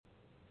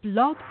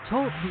Blog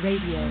Talk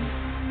Radio.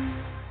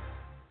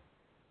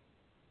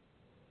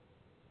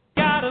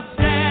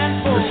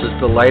 This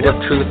is the Light of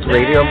Truth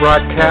radio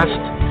broadcast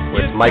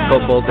with Michael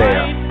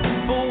Boldea.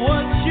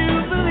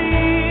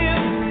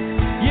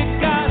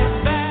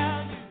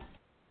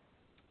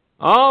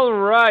 All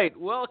right,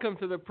 welcome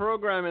to the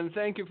program, and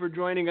thank you for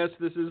joining us.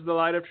 This is the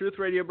Light of Truth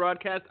radio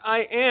broadcast.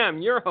 I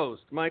am your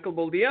host, Michael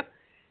Boldea,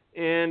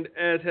 and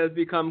as has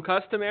become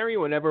customary,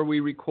 whenever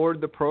we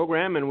record the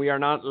program and we are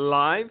not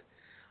live,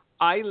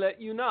 I let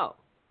you know,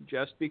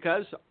 just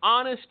because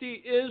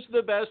honesty is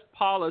the best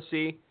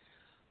policy,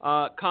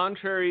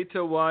 contrary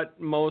to what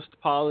most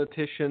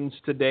politicians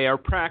today are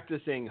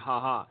practicing,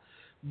 haha.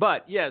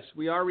 But yes,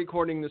 we are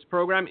recording this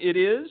program. It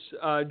is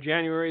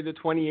January the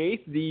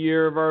 28th, the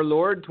year of our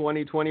Lord,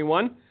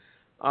 2021,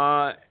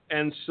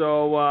 and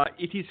so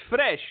it is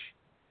fresh.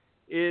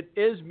 It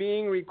is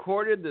being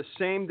recorded the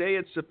same day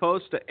it's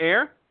supposed to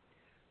air,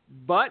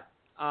 but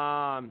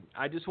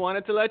I just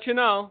wanted to let you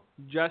know,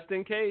 just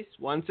in case,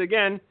 once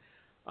again,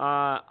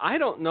 I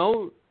don't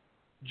know,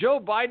 Joe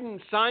Biden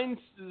signed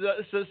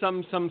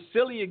some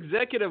silly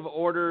executive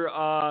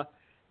order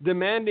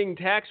demanding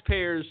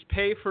taxpayers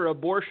pay for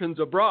abortions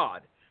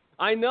abroad.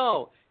 I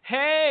know.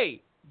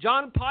 Hey,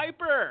 John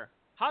Piper,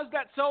 how's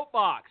that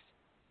soapbox?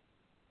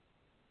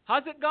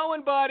 How's it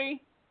going,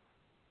 buddy?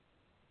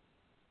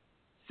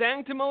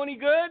 Sanctimony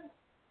good?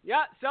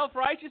 Yeah,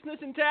 self-righteousness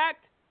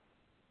intact?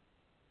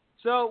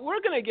 So we're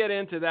going to get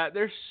into that.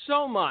 There's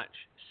so much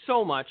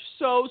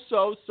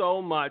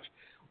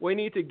we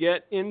need to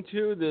get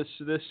into this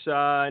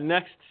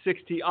next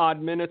 60-odd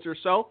minutes or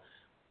so.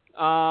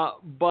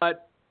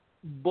 But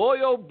boy,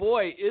 oh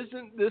boy,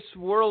 isn't this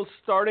world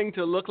starting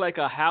to look like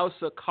a house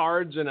of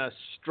cards in a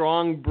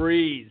strong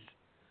breeze.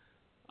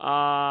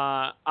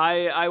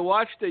 I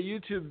watched a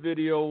YouTube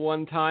video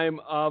one time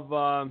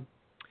of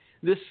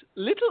this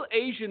little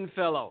Asian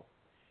fellow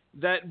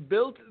that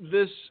built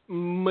this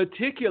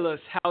meticulous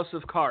house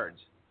of cards.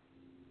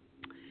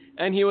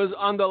 And he was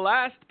on the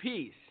last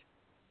piece.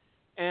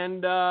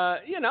 And,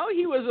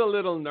 he was a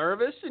little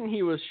nervous, and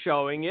he was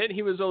showing it.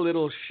 He was a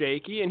little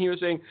shaky, and he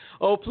was saying,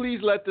 oh, please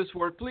let this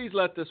work, please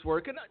let this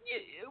work. And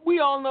we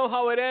all know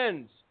how it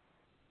ends.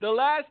 The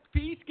last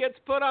piece gets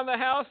put on the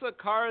house of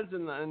cards,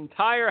 and the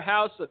entire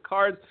house of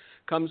cards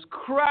comes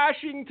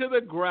crashing to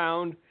the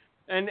ground,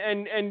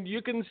 and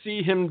you can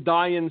see him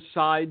die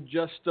inside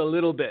just a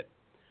little bit.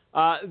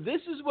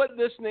 This is what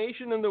this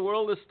nation and the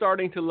world is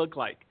starting to look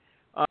like.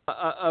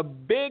 A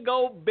big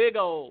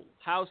old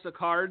house of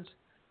cards.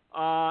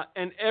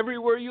 And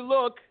everywhere you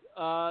look,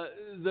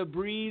 the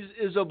breeze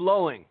is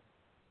a-blowing.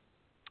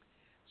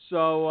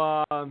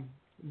 So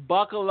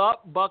buckle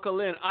up, buckle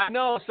in. I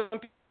know some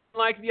people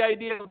like the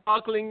idea of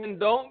buckling in.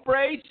 Don't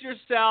brace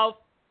yourself.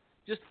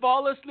 Just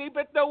fall asleep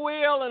at the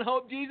wheel and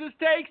hope Jesus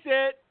takes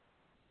it.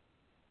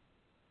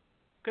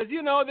 Because,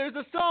 there's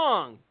a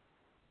song.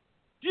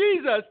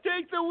 Jesus,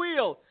 take the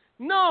wheel.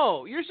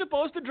 No, you're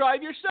supposed to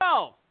drive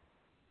yourself.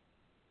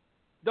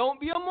 Don't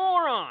be a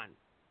moron.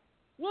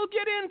 We'll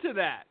get into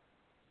that.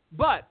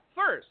 But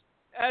first,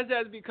 as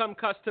has become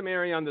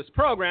customary on this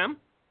program,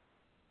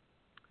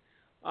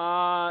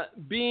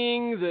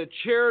 being the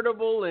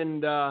charitable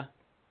and,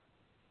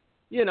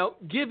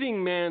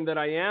 giving man that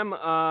I am,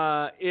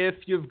 if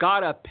you've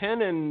got a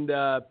pen and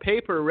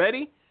paper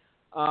ready,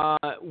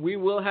 we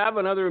will have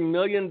another $1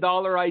 million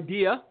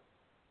idea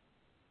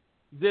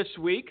this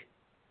week.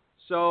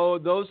 So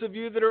those of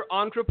you that are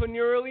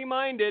entrepreneurially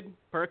minded,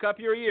 perk up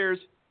your ears,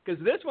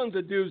 because this one's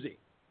a doozy.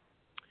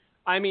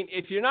 I mean,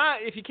 if you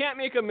can't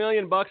make $1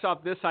 million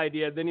off this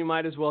idea, then you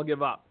might as well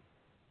give up.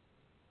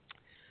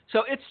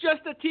 So it's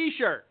just a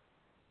T-shirt,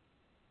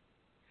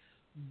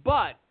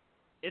 but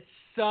it's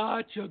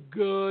such a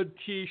good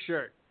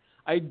T-shirt.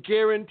 I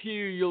guarantee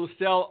you'll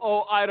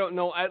sell,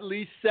 at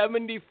least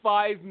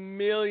 75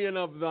 million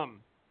of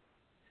them.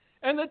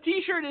 And the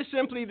T-shirt is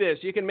simply this.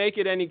 You can make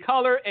it any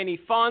color, any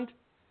font.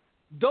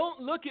 Don't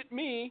look at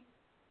me.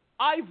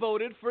 I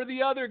voted for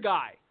the other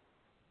guy.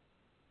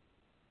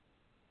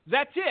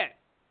 That's it.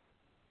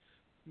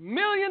 $1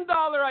 million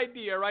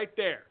idea right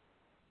there.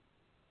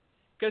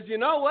 Because you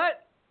know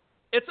what?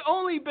 It's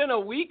only been a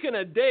week and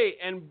a day,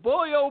 and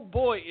boy, oh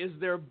boy, is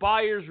there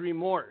buyer's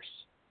remorse.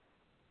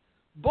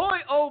 Boy,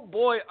 oh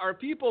boy, are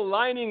people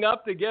lining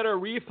up to get a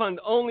refund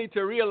only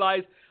to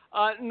realize,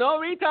 no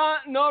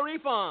refund.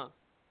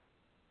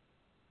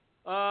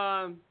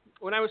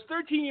 When I was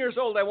 13 years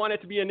old, I wanted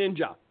to be a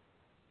ninja.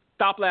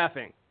 Stop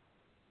laughing.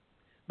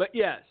 But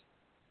yes,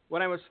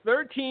 when I was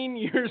 13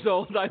 years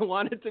old, I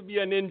wanted to be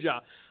a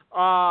ninja.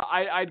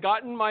 I'd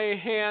gotten my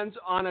hands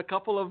on a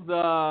couple of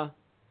the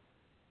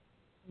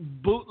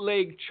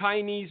bootleg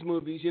Chinese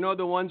movies.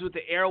 The ones with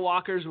the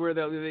airwalkers where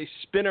they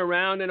spin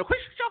around and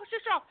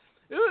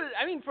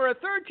for a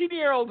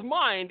 13-year-old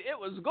mind, it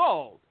was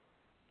gold.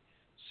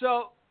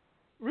 So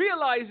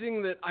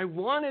realizing that I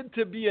wanted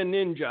to be a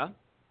ninja,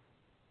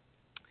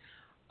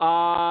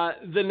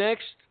 the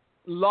next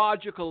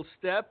logical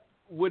step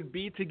would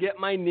be to get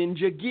my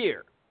ninja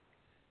gear.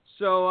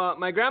 So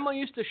my grandma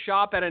used to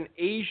shop at an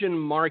Asian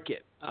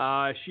market.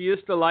 She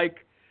used to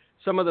like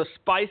some of the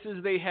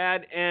spices they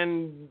had,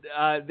 and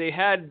they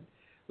had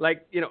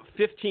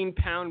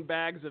 15-pound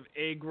bags of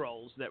egg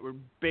rolls that were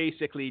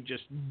basically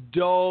just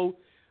dough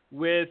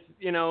with,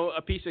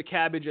 a piece of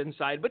cabbage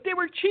inside. But they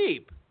were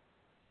cheap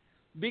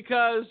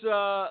because,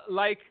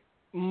 like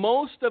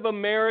most of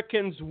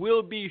Americans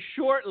will be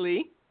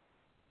shortly,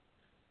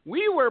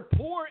 we were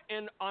poor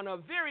and on a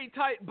very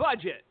tight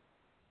budget.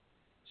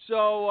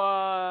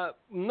 So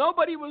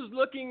nobody was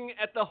looking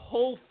at the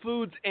Whole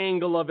Foods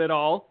angle of it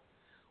all.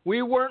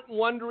 We weren't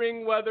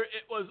wondering whether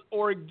it was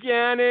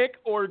organic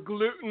or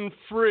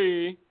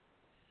gluten-free.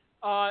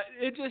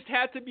 It just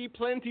had to be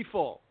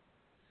plentiful.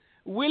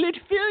 Will it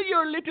fill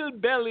your little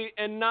belly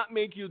and not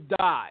make you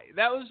die?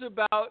 That was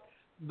about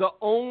the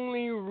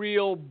only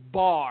real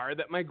bar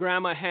that my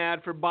grandma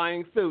had for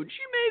buying food.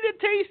 She made it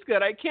taste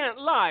good, I can't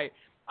lie.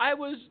 I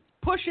was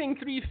pushing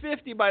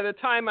 350 by the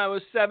time I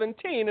was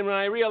 17, and when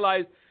I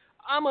realized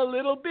I'm a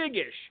little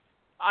biggish,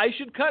 I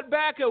should cut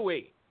back a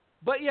wee.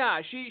 But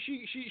yeah,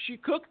 she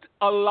cooked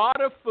a lot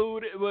of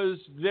food. It was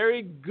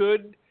very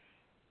good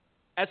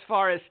as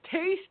far as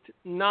taste,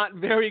 not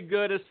very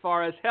good as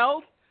far as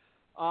health.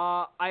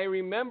 I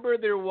remember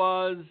there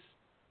was,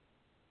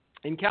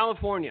 in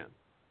California,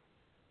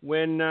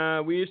 when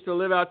we used to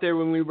live out there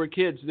when we were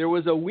kids, there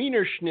was a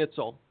Wiener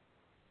Schnitzel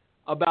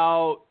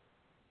about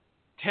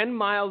 10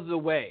 miles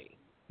away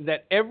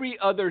that every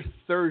other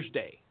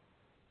Thursday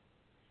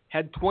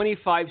had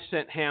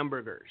 25-cent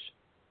hamburgers.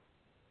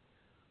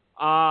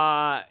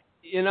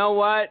 You know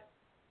what?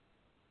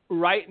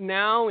 Right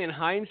now, in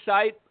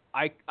hindsight,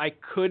 I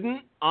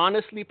couldn't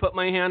honestly put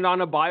my hand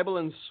on a Bible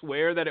and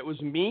swear that it was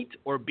meat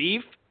or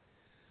beef.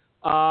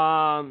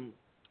 But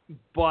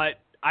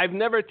I've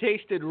never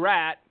tasted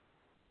rat.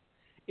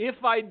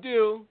 If I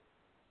do,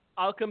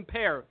 I'll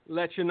compare,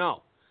 let you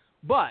know.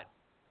 But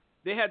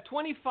they had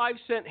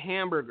 25-cent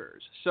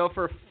hamburgers. So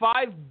for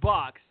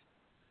 $5,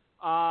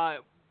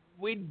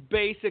 we'd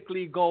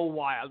basically go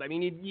wild. I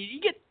mean,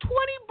 you get 20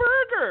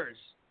 burgers.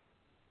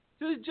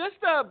 So it's just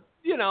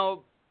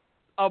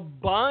a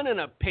bun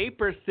and a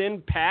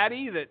paper-thin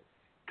patty that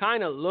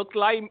kind of looked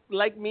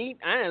like meat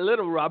and a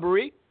little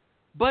rubbery,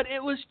 but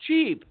it was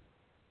cheap.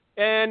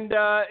 And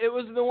it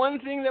was the one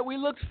thing that we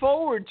looked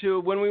forward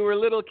to when we were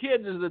little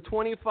kids, is the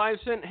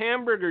 25-cent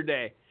hamburger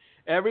day.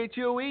 Every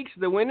 2 weeks,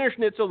 the Wiener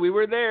Schnitzel, we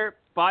were there.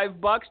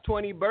 $5,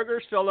 20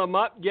 burgers, fill them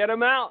up, get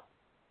them out.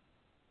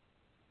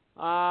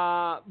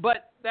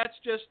 But that's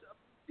just,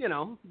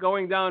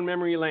 going down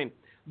memory lane.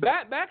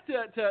 Back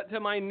to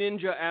my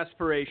ninja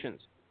aspirations.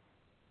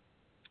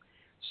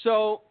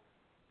 So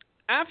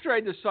after I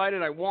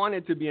decided I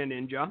wanted to be a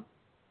ninja,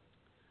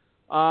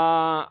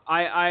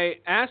 I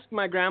asked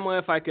my grandma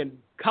if I could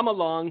come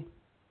along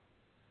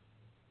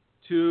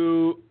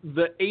to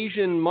the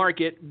Asian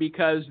market,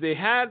 because they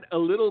had a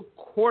little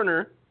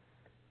corner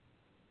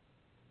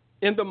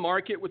in the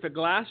market with a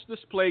glass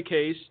display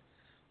case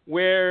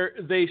where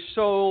they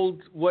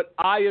sold what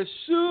I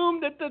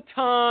assumed at the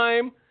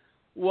time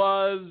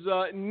was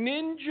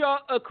ninja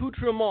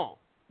accoutrement.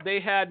 They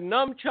had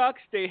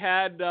nunchucks, they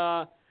had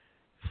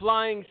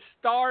flying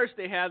stars,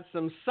 they had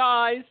some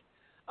sais.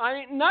 I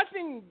mean,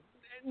 nothing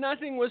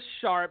was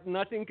sharp,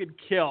 nothing could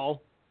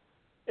kill.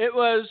 It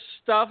was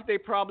stuff they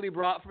probably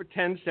brought for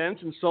 10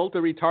 cents and sold to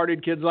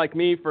retarded kids like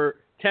me for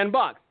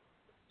 $10.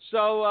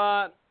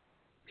 So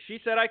she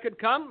said I could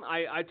come.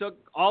 I took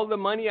all the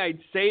money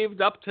I'd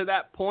saved up to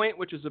that point,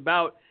 which is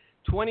about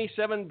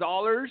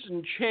 $27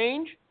 and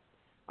change.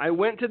 I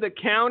went to the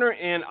counter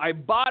and I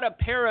bought a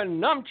pair of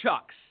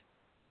nunchucks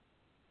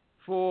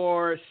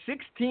for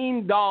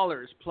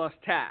 $16 plus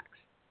tax.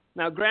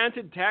 Now,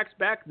 granted, tax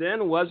back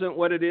then wasn't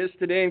what it is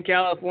today in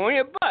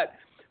California, but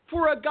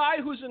for a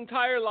guy whose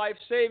entire life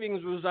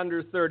savings was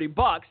under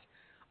 $30,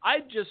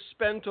 I'd just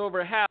spent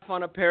over half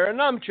on a pair of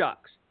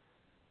nunchucks.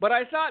 But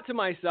I thought to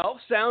myself,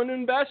 sound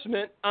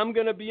investment, I'm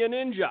going to be a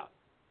ninja.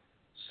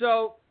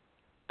 So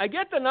I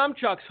get the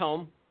nunchucks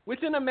home.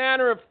 Within a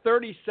matter of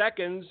 30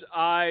 seconds,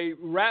 I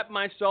wrap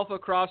myself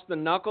across the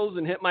knuckles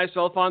and hit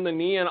myself on the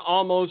knee and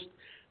almost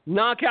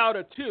knock out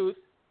a tooth.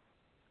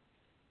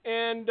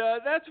 And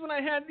that's when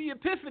I had the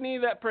epiphany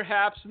that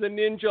perhaps the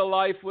ninja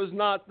life was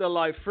not the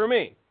life for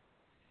me.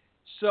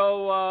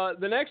 So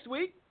the next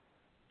week,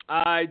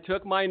 I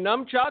took my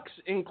nunchucks,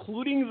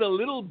 including the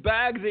little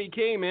bag they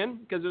came in,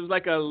 because it was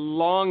like a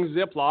long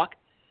Ziploc,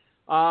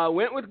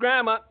 went with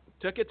Grandma,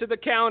 took it to the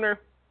counter,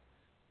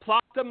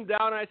 plopped them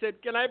down, and I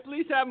said, "Can I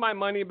please have my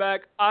money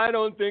back? I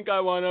don't think I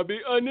want to be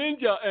a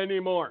ninja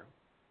anymore."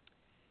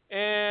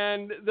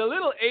 And the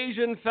little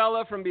Asian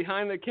fella from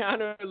behind the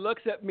counter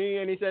looks at me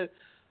and he says,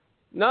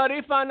 "No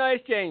refund, no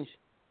exchange."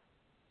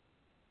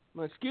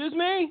 Excuse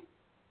me?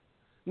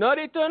 No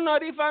return, no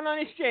refund, no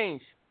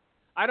exchange.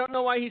 I don't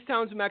know why he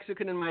sounds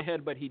Mexican in my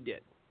head, but he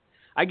did.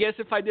 I guess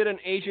if I did an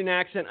Asian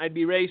accent, I'd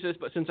be racist,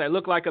 but since I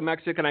look like a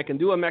Mexican, I can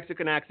do a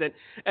Mexican accent,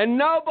 and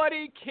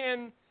nobody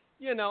can,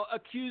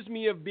 accuse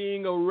me of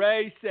being a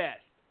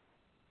racist,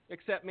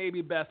 except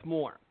maybe Beth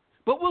Moore.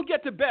 But we'll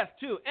get to Beth,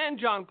 too, and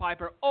John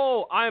Piper.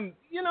 Oh, I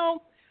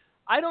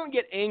I don't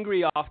get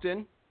angry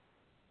often,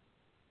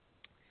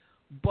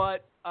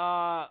 but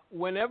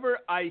whenever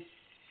I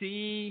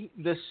see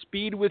the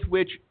speed with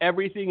which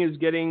everything is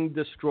getting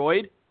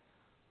destroyed,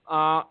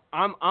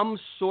 I'm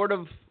sort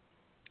of,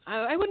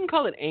 I wouldn't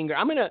call it anger.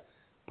 I'm in a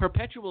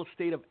perpetual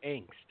state of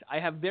angst. I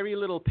have very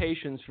little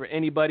patience for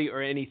anybody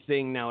or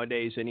anything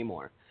nowadays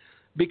anymore,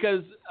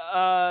 because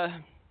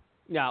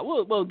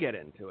we'll get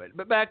into it.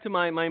 But back to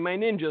my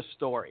ninja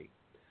story.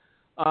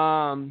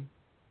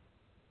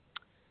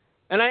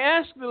 And I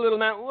asked the little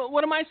man,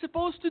 what am I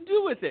supposed to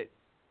do with it?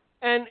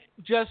 And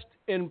just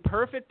in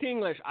perfect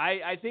English,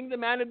 I think the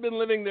man had been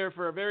living there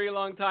for a very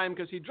long time,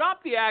 because he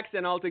dropped the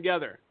accent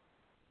altogether.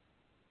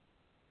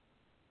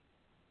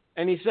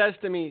 And he says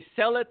to me,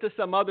 sell it to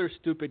some other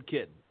stupid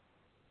kid.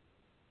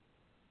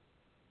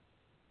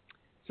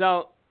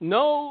 So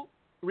no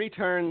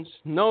returns,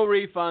 no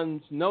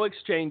refunds, no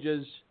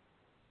exchanges.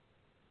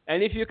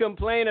 And if you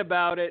complain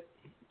about it,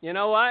 you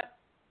know what?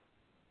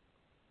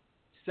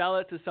 Sell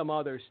it to some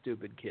other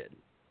stupid kid.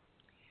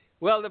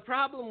 Well, the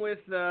problem with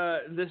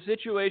the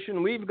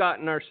situation we've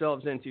gotten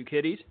ourselves into,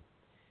 kiddies,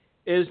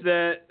 is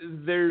that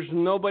there's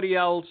nobody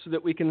else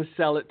that we can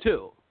sell it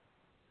to.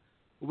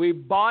 We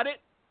bought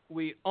it,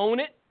 we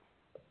own it,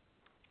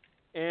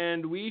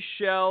 and we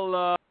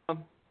shall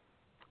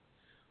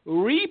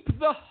reap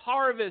the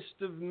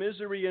harvest of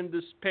misery and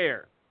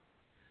despair.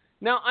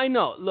 Now, I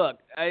know, look,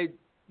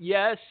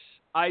 yes,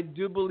 I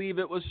do believe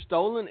it was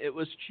stolen, it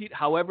was cheated,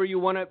 however you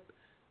want to,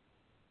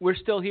 we're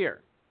still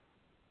here.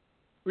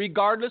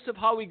 Regardless of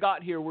how we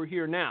got here, we're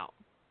here now.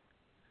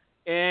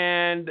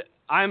 And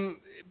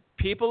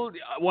people,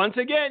 once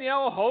again,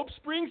 hope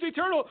springs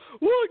eternal.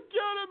 We'll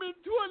get them in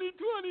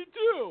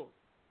 2022.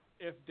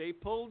 If they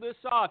pull this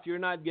off, you're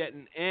not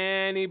getting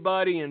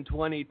anybody in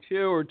 22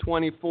 or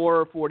 24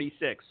 or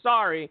 46.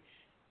 Sorry,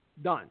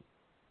 done.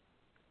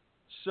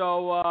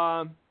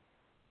 So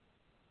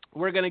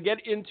we're going to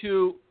get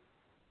into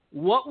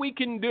what we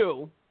can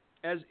do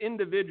as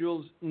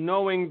individuals,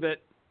 knowing that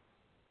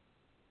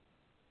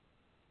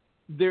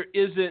there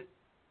isn't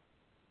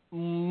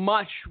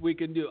much we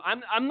can do.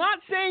 I'm not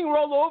saying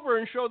roll over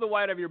and show the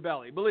white of your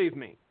belly. Believe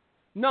me.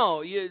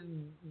 No, you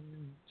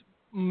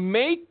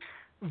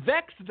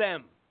vex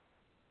them.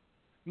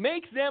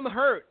 Make them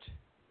hurt.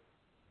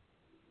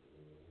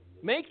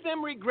 Make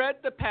them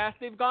regret the path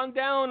they've gone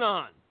down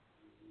on.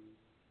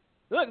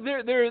 Look,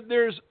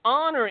 there's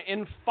honor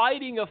in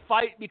fighting a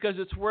fight because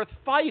it's worth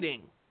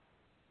fighting.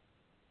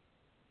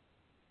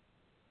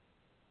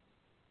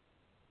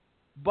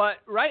 But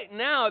right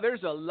now,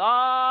 there's a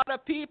lot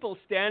of people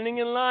standing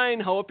in line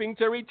hoping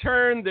to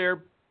return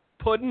their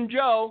Puddin'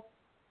 Joe,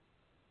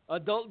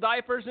 adult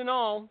diapers and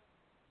all.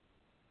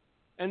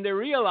 And they're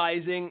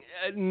realizing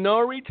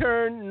no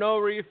return, no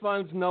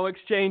refunds, no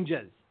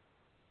exchanges.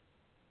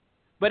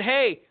 But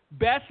hey,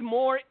 Beth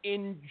Moore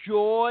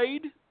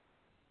enjoyed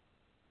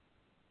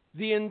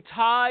the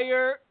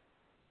entire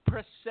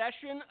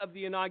procession of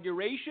the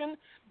inauguration.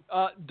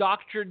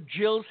 Dr.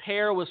 Jill's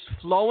hair was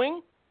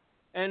flowing.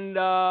 And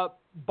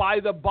by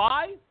the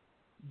by,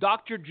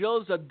 Dr.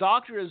 Jill is a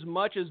doctor as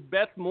much as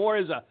Beth Moore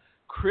is a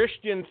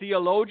Christian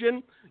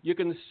theologian. You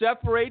can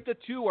separate the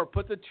two or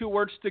put the two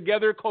words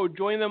together,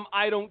 co-join them.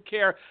 I don't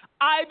care.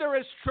 Either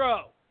is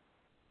true.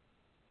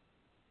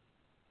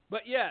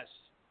 But yes,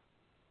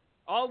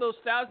 all those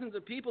thousands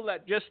of people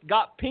that just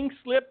got pink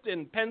slipped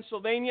in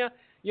Pennsylvania,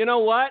 you know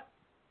what?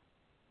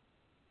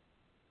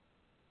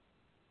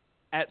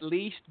 At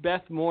least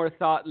Beth Moore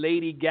thought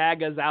Lady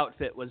Gaga's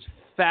outfit was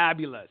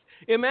fabulous.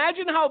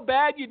 Imagine how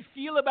bad you'd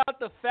feel about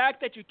the fact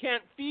that you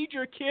can't feed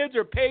your kids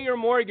or pay your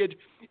mortgage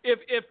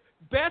if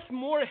Beth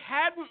Moore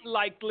hadn't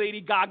liked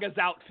Lady Gaga's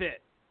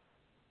outfit.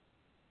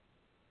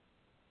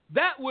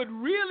 That would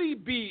really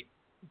be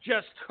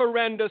just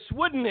horrendous,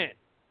 wouldn't it?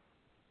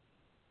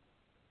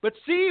 But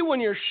see,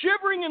 when you're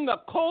shivering in the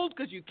cold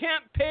because you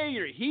can't pay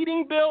your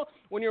heating bill,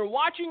 when you're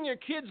watching your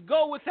kids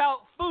go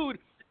without food,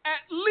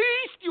 at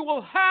least you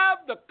will have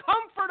the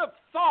comfort of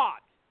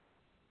thought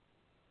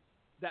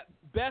that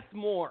Beth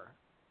Moore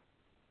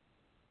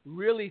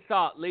really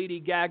thought Lady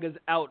Gaga's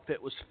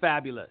outfit was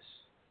fabulous.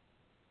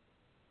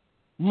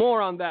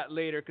 More on that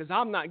later, because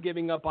I'm not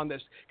giving up on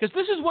this. Because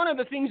this is one of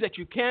the things that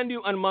you can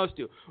do and must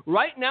do.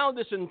 Right now,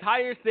 this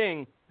entire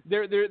thing,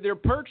 they're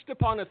perched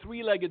upon a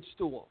three-legged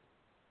stool.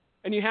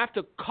 And you have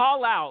to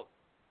call out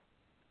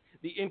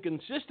the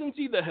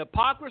inconsistency, the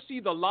hypocrisy,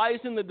 the lies,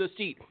 and the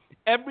deceit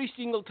every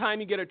single time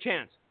you get a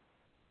chance.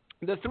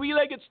 The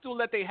three-legged stool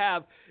that they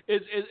have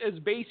is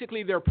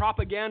basically their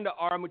propaganda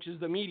arm, which is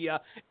the media.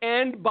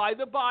 And by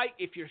the by,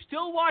 if you're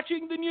still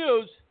watching the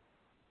news,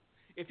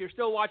 if you're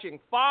still watching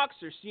Fox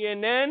or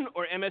CNN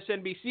or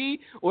MSNBC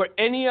or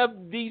any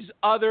of these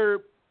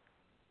other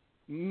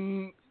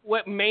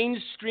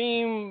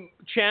mainstream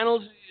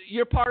channels,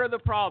 you're part of the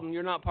problem.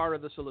 You're not part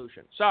of the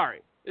solution.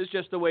 Sorry. It's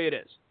just the way it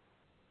is.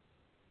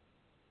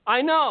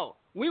 I know.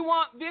 We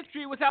want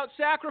victory without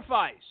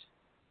sacrifice.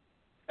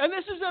 And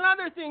this is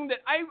another thing that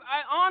I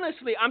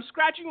honestly, I'm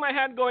scratching my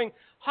head going,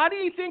 how do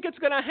you think it's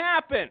going to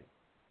happen?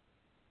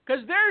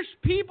 Because there's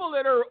people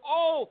that are,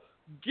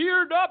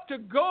 geared up to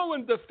go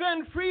and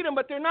defend freedom,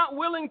 but they're not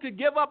willing to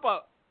give up a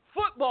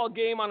football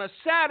game on a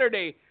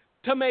Saturday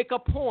to make a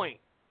point.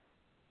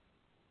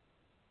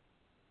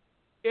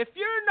 If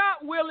you're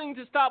not willing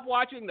to stop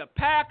watching the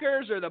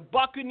Packers or the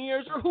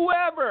Buccaneers or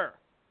whoever,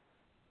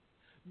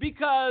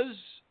 because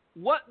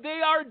what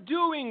they are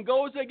doing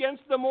goes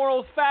against the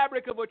moral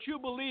fabric of what you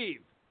believe,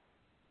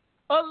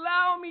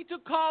 allow me to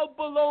call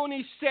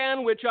bologna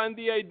sandwich on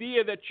the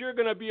idea that you're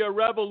going to be a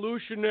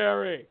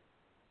revolutionary.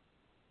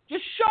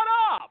 Just shut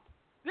up.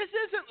 This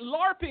isn't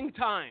LARPing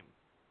time.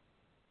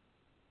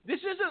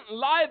 This isn't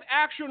live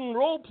action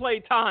role play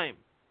time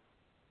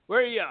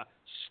where you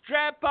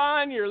strap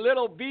on your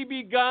little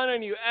BB gun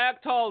and you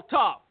act all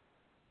tough.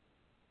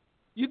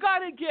 You got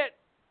to get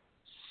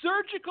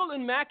surgical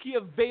and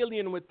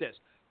Machiavellian with this.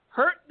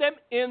 Hurt them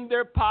in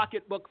their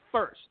pocketbook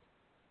first.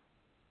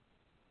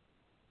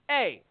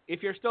 A,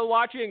 if you're still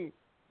watching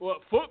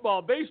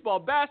football, baseball,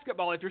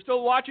 basketball, if you're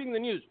still watching the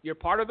news, you're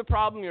part of the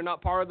problem, you're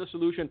not part of the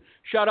solution.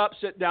 Shut up,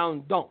 sit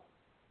down, don't.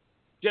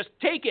 Just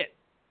take it.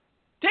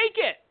 Take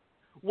it.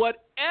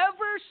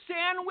 Whatever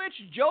sandwich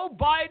Joe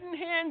Biden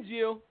hands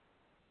you,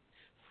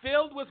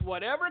 filled with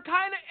whatever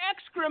kind of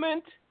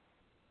excrement,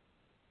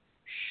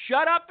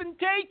 shut up and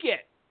take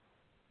it.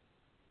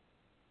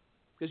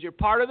 Because you're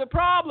part of the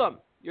problem.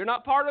 You're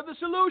not part of the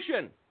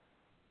solution.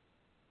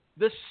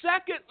 The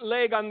second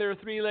leg on their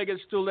three-legged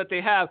stool that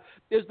they have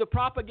is the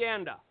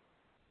propaganda.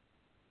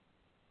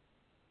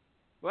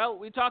 Well,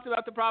 we talked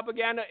about the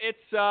propaganda.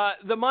 It's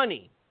the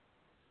money.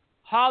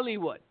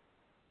 Hollywood.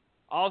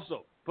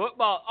 Also,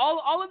 football.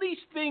 All of these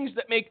things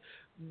that make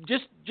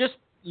just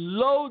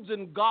loads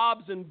and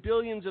gobs and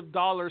billions of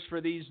dollars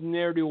for these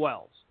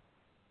ne'er-do-wells.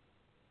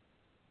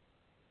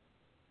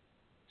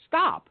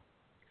 Stop.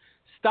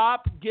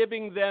 Stop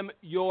giving them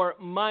your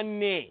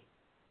money.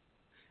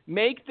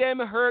 Make them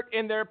hurt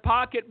in their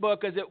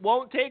pocketbook, because it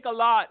won't take a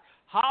lot.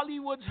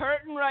 Hollywood's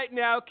hurting right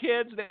now,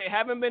 kids. They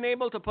haven't been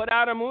able to put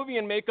out a movie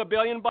and make $1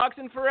 billion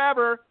in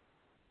forever.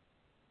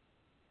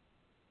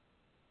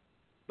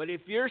 But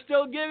if you're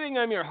still giving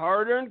them your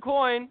hard-earned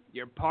coin,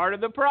 you're part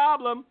of the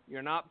problem.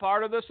 You're not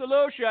part of the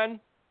solution.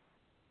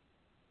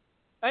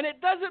 And it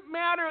doesn't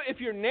matter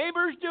if your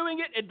neighbor's doing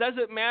it. It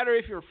doesn't matter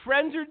if your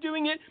friends are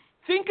doing it.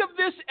 Think of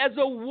this as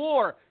a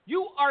war.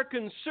 You are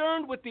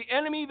concerned with the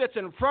enemy that's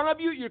in front of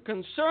you. You're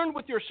concerned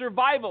with your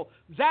survival.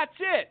 That's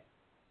it.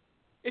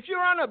 If you're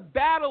on a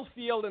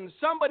battlefield and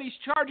somebody's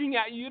charging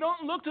at you, you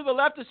don't look to the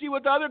left to see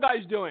what the other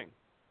guy's doing.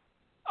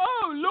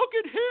 Oh, look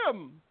at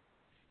him.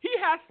 He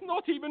has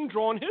not even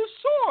drawn his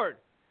sword.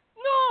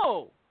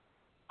 No.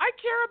 I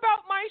care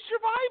about my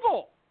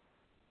survival.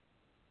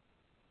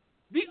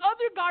 The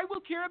other guy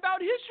will care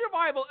about his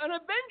survival, and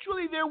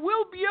eventually there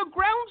will be a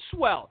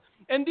groundswell,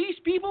 and these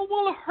people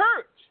will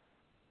hurt.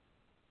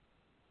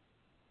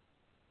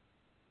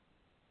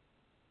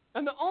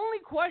 And the only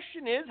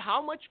question is,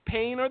 how much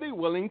pain are they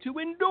willing to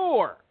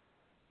endure?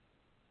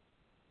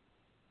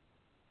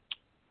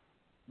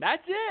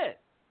 That's it.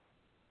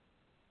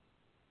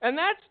 And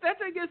that's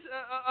I guess,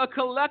 a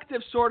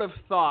collective sort of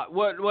thought,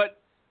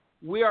 what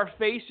we are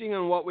facing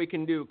and what we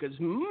can do. Because,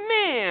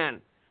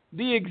 man,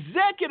 the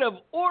executive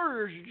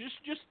orders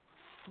just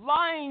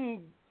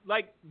flying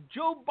like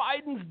Joe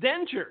Biden's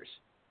dentures.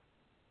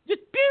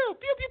 Just pew,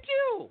 pew, pew,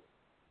 pew.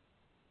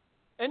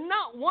 And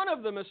not one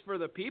of them is for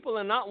the people,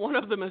 and not one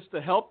of them is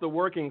to help the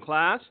working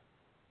class.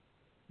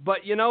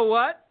 But you know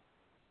what?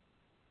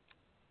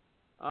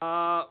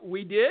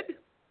 We did.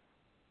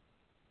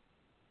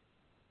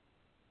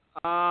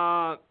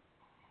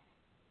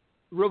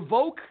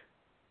 Revoke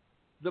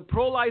the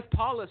pro-life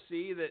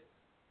policy that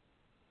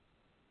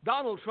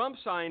Donald Trump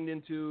signed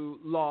into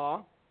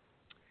law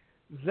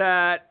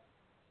that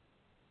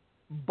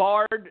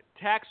barred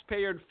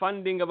taxpayer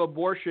funding of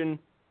abortion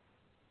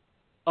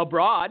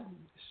abroad.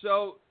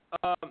 So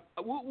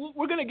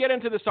we're going to get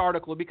into this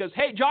article because,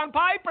 hey, John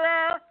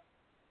Piper,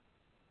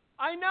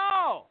 I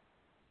know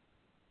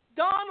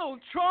Donald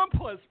Trump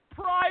was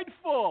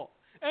prideful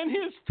and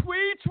his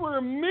tweets were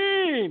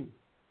mean.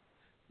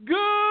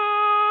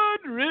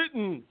 Good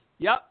riddance.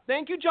 Yep.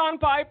 Thank you, John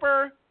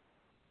Piper.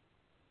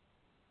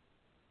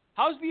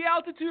 How's the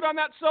altitude on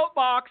that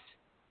soapbox?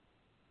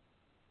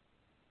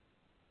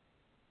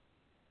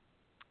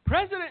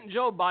 President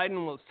Joe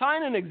Biden will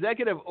sign an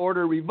executive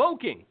order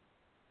revoking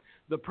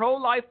the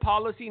pro-life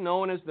policy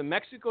known as the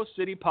Mexico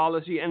City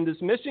policy and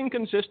dismissing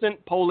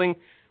consistent polling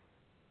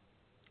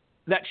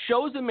that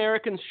shows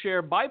Americans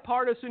share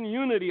bipartisan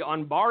unity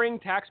on barring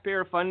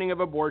taxpayer funding of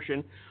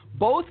abortion,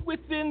 both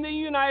within the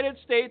United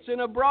States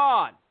and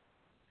abroad.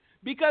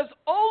 Because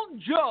old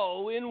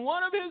Joe, in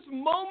one of his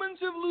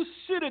moments of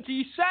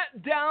lucidity,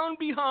 sat down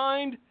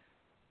behind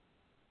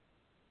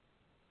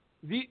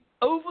the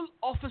Oval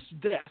Office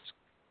desk,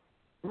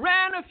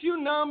 ran a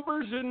few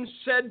numbers, and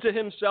said to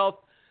himself,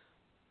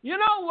 you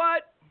know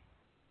what?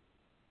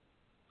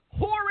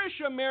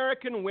 Whorish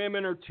American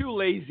women are too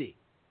lazy.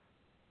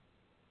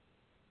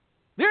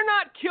 They're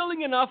not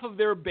killing enough of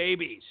their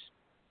babies.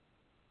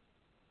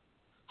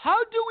 How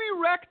do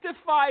we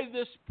rectify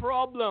this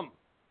problem?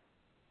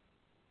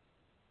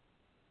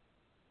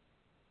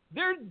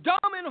 They're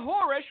dumb and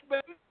whorish,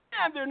 but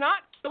man, they're not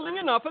killing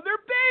enough of their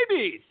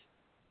babies.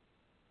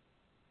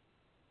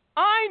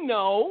 I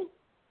know.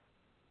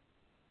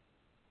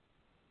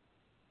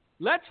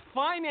 Let's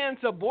finance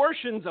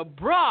abortions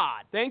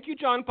abroad. Thank you,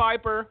 John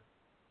Piper.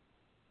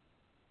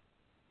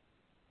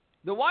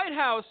 The White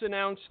House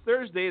announced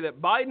Thursday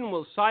that Biden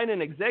will sign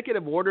an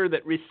executive order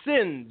that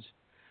rescinds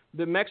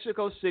the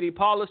Mexico City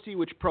policy,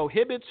 which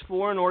prohibits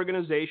foreign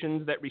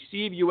organizations that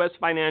receive U.S.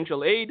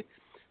 financial aid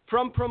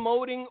from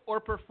promoting or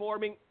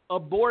performing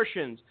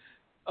abortions.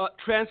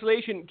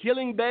 Translation,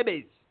 killing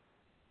babies,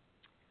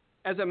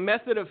 as a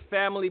method of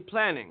family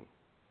planning.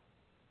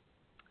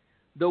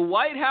 The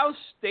White House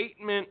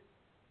statement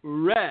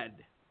read,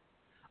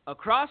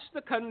 across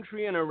the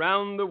country and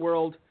around the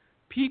world,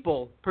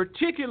 people,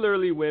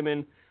 particularly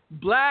women,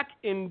 black,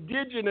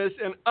 indigenous,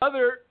 and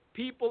other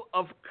people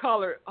of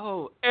color,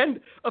 and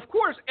of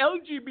course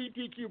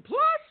LGBTQ plus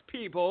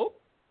people,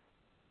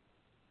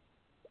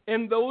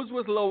 and those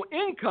with low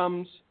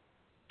incomes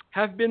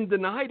have been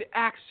denied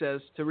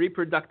access to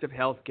reproductive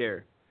health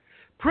care.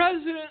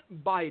 President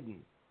Biden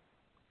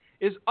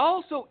is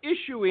also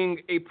issuing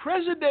a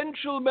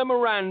presidential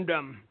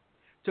memorandum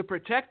to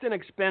protect and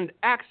expand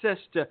access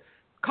to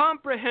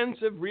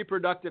comprehensive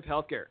reproductive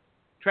health care.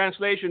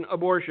 Translation,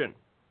 abortion.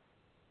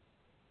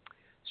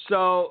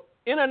 So,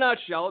 in a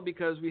nutshell,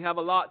 because we have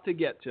a lot to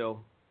get to,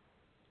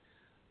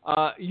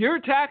 your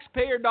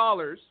taxpayer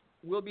dollars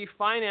will be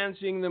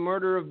financing the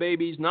murder of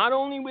babies not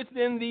only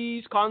within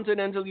these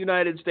continental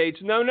United States,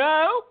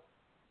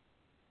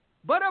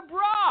 but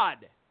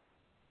abroad.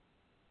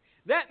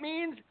 That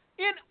means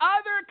in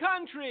other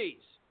countries.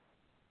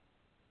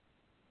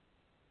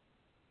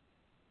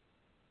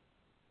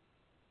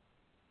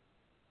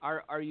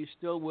 Are you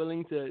still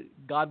willing to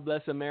God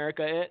bless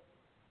America it?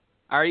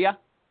 Are ya?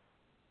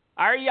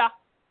 Are ya?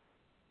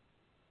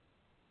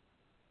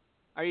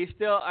 Are you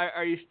still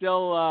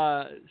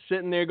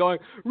sitting there going,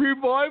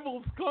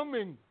 revival's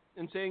coming,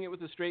 and saying it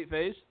with a straight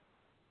face?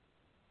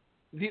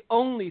 The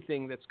only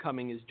thing that's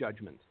coming is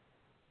judgment.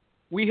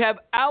 We have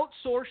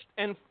outsourced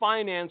and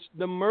financed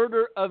the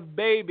murder of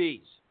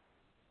babies.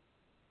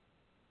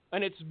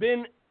 And it's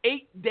been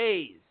 8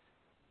 days.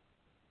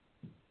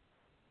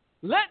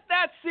 Let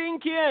that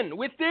sink in.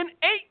 Within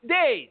 8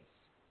 days,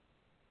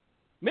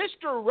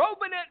 Mr.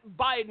 Robinette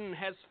Biden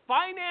has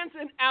financed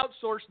and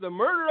outsourced the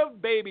murder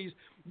of babies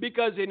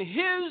because in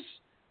his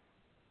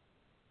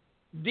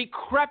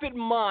decrepit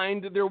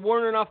mind, there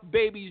weren't enough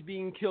babies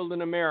being killed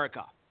in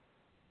America.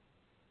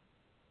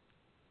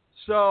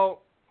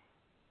 So,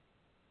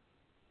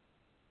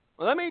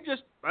 let me get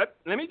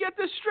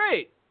this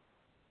straight.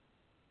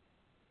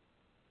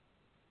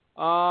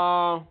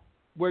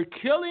 We're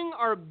killing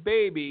our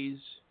babies,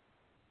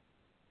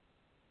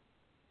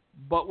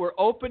 but we're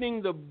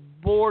opening the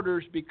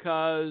borders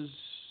because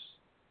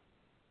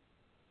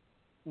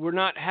we're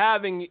not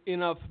having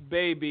enough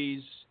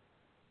babies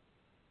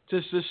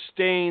to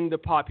sustain the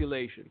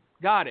population.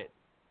 Got it.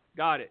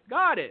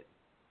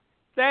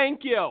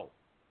 Thank you.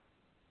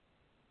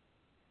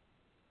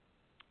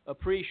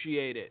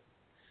 Appreciate it.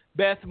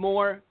 Beth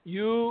Moore,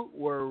 you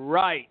were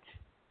right.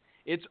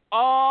 It's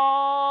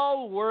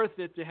all worth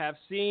it to have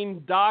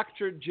seen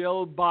Dr.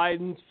 Jill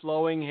Biden's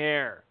flowing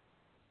hair.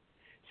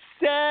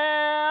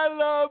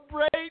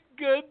 Celebrate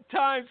good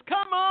times.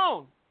 Come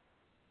on.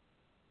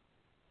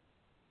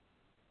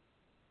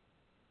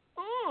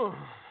 All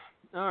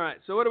right,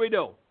 so what do we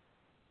do?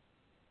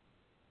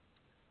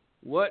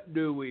 What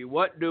do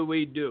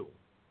we do?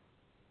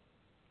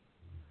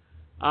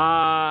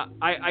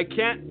 I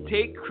can't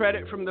take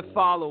credit from the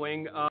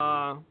following.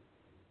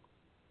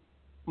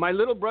 My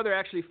little brother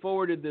actually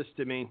forwarded this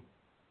to me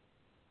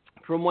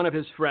from one of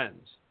his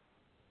friends.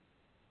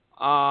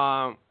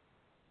 I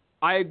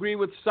agree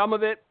with some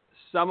of it,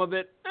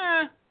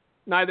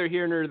 neither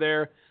here nor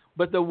there.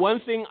 But the one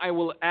thing I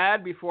will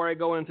add before I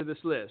go into this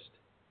list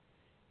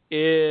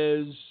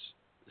is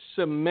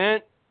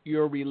cement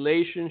your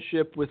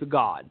relationship with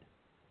God.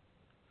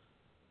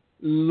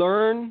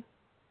 Learn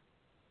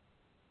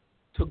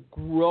to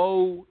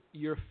grow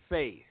your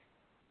faith.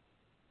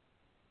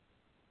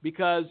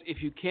 Because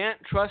if you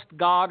can't trust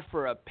God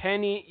for a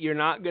penny, you're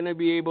not going to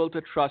be able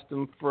to trust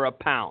Him for a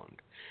pound.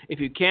 If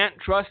you can't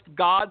trust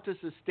God to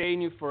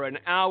sustain you for an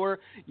hour,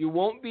 you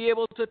won't be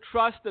able to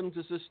trust Him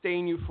to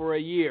sustain you for a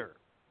year.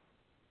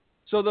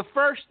 So the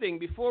first thing,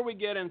 before we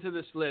get into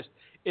this list,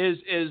 is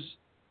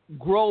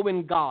grow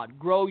in God.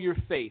 Grow your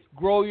faith.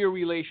 Grow your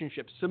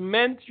relationship.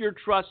 Cement your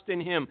trust in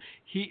Him.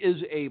 He is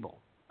able.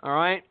 All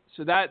right?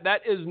 So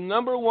that is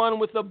number one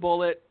with a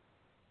bullet.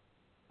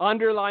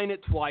 Underline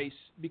it twice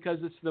because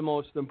it's the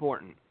most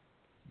important.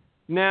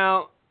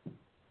 Now,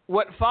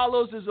 what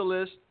follows is a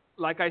list.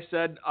 Like I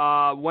said,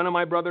 one of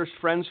my brother's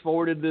friends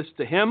forwarded this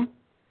to him.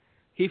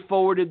 He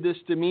forwarded this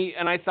to me,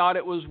 and I thought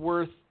it was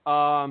worth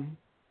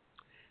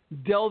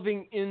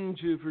delving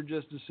into for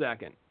just a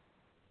second.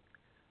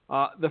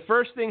 The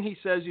first thing he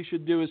says you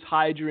should do is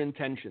hide your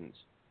intentions.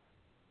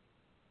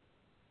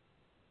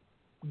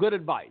 Good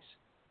advice.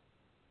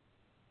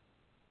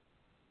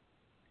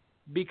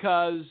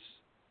 Because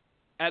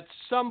at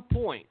some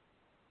point,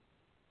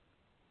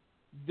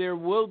 there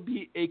will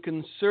be a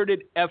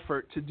concerted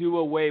effort to do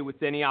away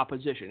with any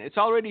opposition. It's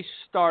already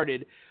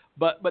started,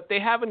 but they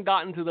haven't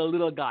gotten to the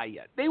little guy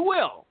yet. They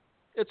will.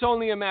 It's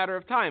only a matter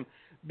of time.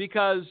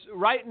 Because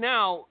right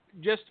now,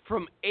 just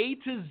from A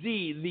to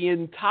Z, the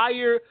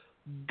entire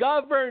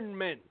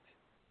government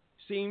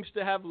seems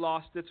to have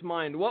lost its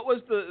mind. What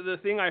was the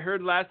thing I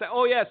heard last time?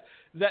 Oh, yes,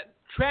 that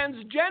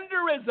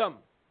transgenderism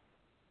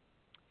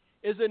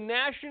is a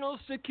national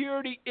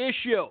security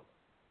issue.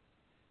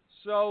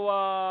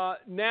 So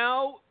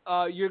now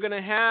you're going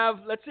to have,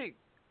 let's see,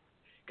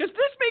 because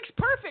this makes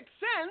perfect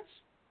sense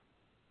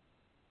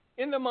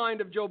in the mind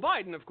of Joe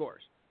Biden, of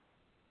course.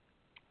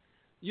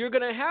 You're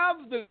going to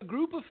have the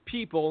group of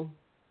people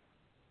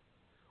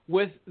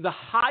with the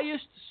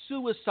highest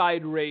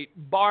suicide rate,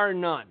 bar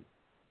none.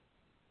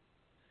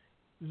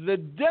 The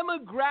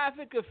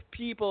demographic of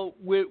people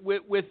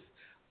with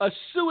a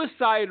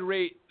suicide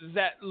rate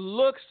that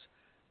looks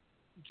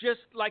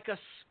just like a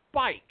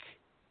spike.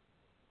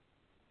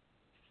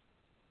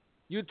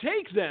 You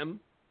take them,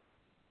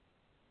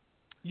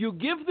 you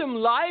give them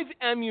live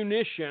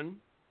ammunition,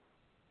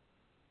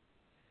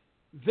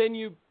 then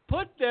you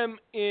put them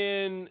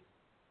in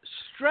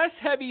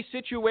stress-heavy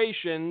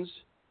situations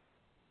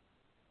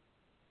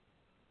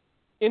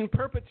in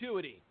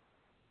perpetuity.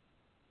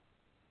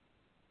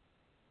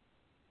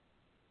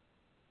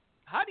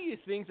 How do you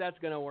think that's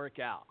going to work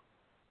out?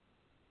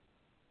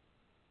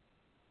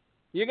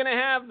 You're going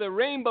to have the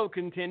rainbow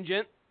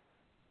contingent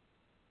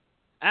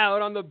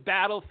out on the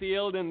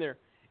battlefield in their,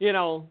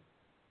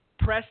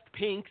 pressed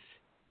pinks.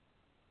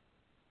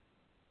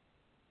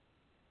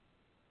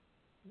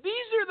 These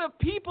are the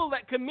people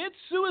that commit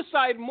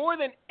suicide more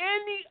than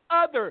any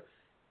other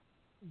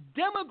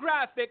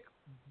demographic,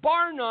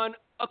 bar none,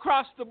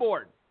 across the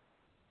board.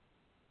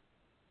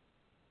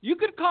 You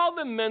could call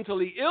them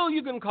mentally ill,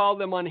 you can call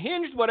them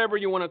unhinged, whatever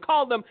you want to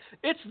call them.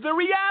 It's the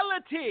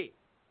reality.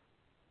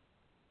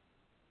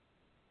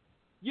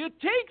 You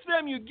take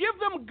them, you give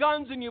them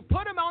guns, and you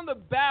put them on the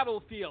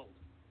battlefield.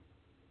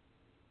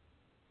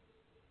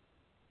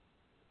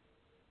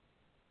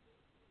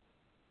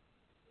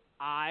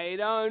 I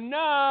don't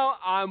know.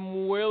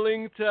 I'm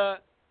willing to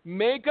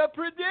make a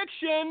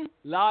prediction.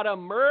 A lot of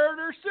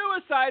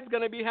murder-suicide is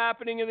going to be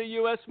happening in the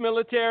U.S.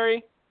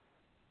 military.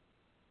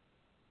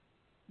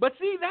 But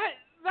see,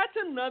 that's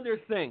another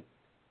thing.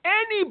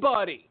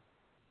 Anybody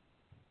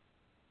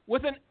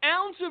with an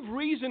ounce of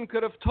reason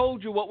could have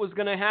told you what was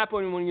going to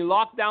happen when you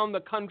locked down the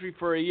country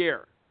for a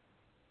year.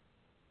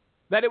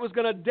 That it was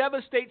going to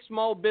devastate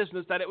small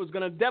business, that it was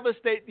going to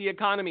devastate the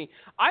economy.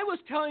 I was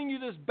telling you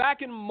this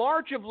back in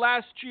March of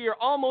last year,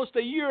 almost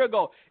a year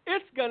ago.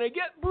 It's going to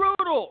get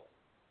brutal.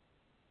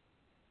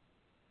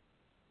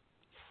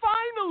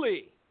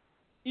 Finally,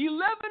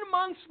 11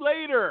 months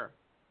later,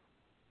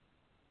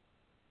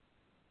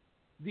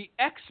 the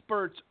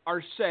experts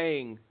are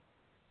saying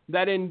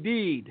that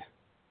indeed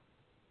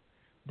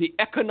the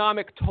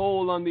economic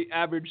toll on the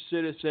average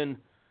citizen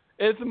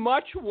is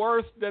much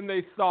worse than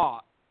they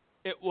thought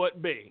it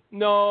would be.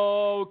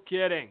 No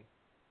kidding.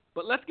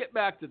 But let's get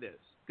back to this,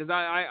 because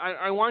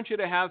I want you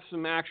to have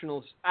some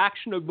actionable.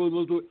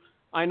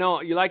 I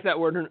know you like that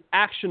word,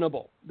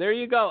 actionable. There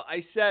you go.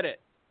 I said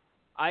it.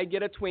 I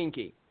get a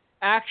Twinkie.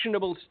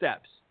 Actionable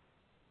steps.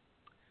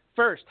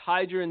 First,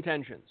 hide your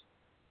intentions.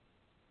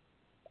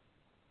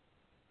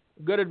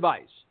 Good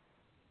advice.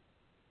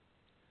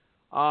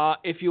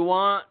 If you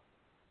want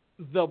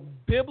the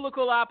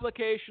biblical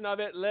application of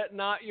it, let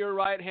not your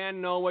right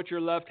hand know what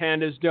your left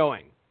hand is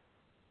doing.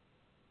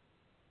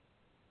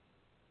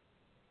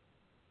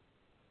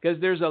 Because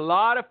there's a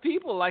lot of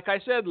people, like I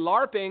said,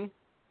 LARPing.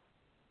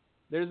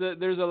 There's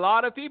a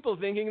lot of people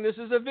thinking this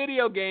is a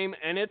video game,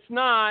 and it's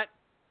not.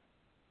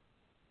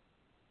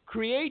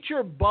 Create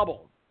your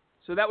bubble.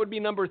 So that would be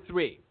number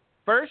 3.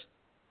 First,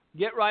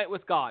 get right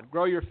with God.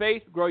 Grow your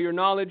faith, grow your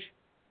knowledge,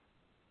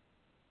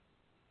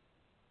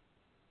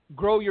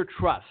 grow your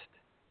trust.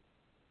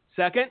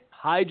 Second,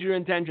 hide your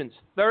intentions.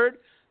 Third,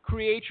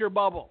 create your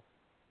bubble.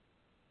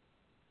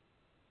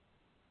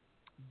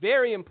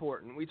 Very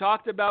important. We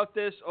talked about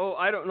this,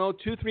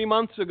 2-3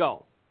 months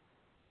ago.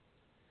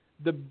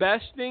 The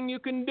best thing you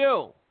can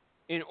do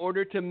in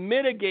order to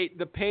mitigate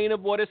the pain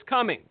of what is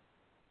coming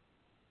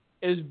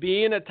is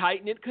be in a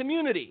tight-knit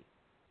community.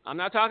 I'm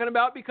not talking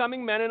about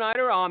becoming Mennonite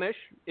or Amish.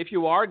 If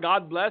you are,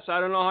 God bless. I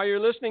don't know how you're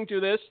listening to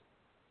this.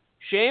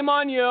 Shame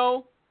on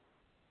you.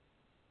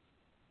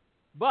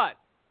 But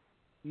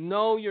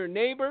know your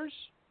neighbors.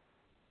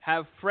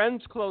 Have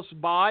friends close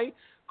by.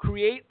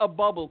 Create a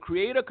bubble.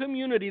 Create a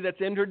community that's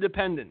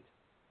interdependent.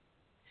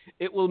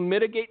 It will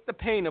mitigate the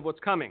pain of what's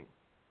coming.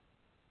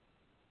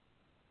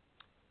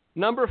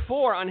 Number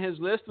 4 on his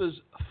list was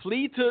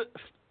flee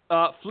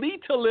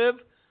to live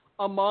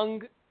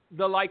among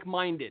the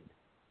like-minded.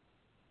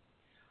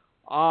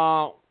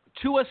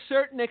 To a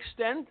certain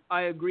extent,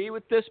 I agree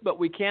with this, but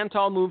we can't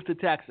all move to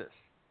Texas.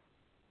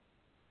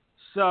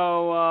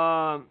 So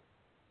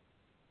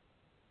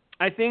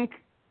I think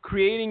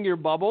creating your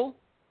bubble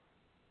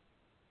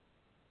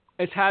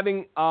as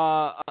having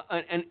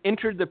an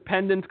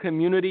interdependent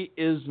community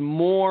is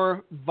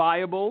more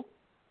viable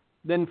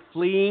than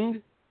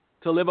fleeing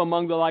to live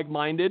among the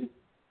like-minded.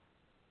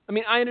 I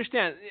mean, I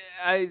understand.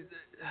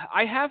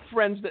 I have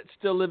friends that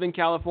still live in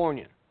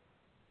California.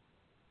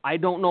 I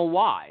don't know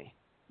why,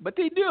 but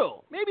they do.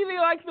 Maybe they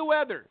like the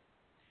weather.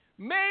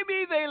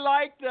 Maybe they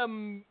like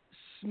the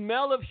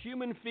smell of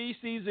human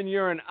feces and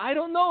urine. I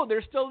don't know.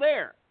 They're still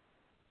there.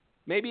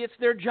 Maybe it's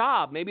their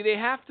job. Maybe they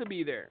have to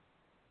be there.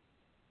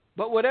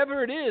 But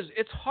whatever it is,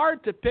 it's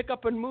hard to pick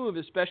up and move,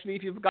 especially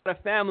if you've got a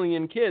family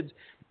and kids.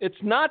 It's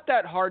not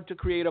that hard to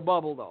create a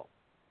bubble, though.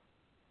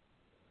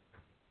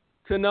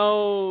 To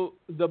know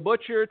the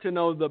butcher, to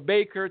know the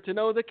baker, to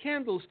know the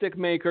candlestick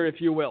maker,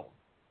 if you will.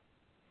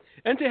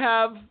 And to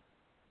have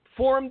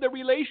formed a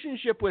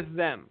relationship with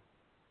them.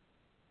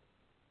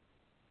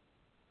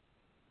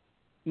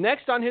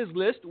 Next on his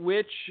list,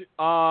 which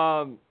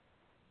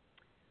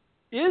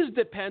is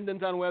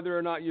dependent on whether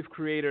or not you've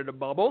created a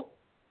bubble,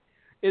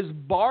 is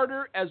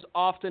barter as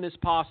often as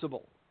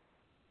possible.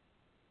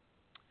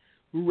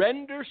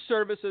 Render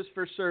services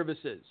for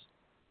services.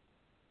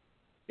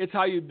 It's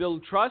how you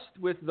build trust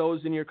with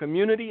those in your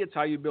community. It's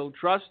how you build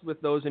trust with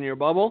those in your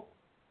bubble.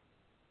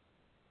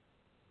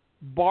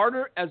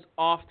 Barter as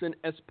often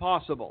as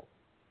possible.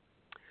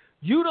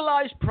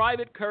 Utilize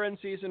private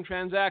currencies and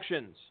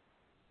transactions.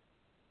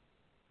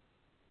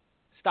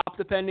 Stop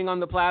depending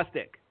on the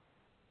plastic.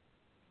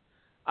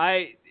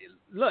 I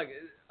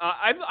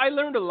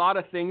learned a lot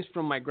of things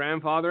from my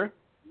grandfather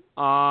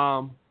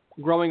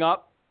growing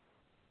up.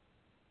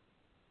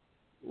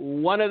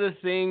 One of the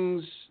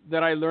things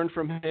that I learned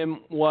from him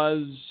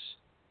was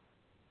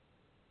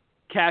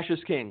cash is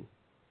king.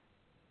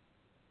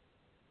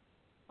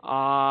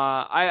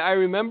 I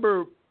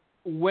remember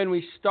when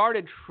we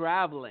started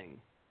traveling,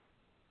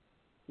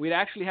 we'd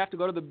actually have to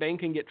go to the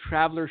bank and get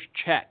traveler's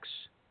checks.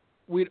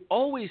 We'd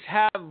always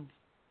have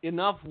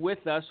enough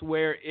with us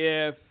where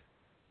if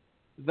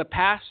the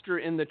pastor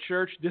in the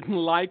church didn't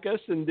like us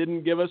and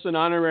didn't give us an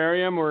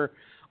honorarium or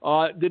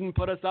didn't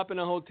put us up in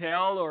a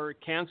hotel or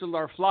canceled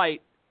our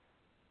flight,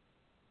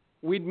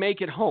 we'd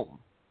make it home.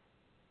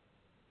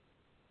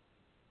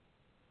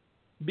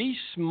 Be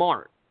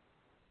smart.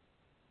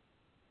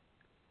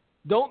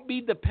 Don't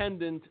be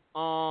dependent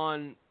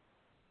on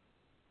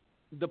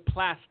the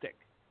plastic.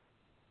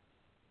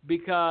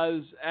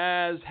 Because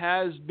as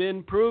has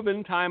been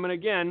proven time and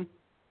again,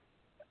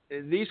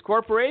 these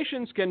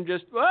corporations can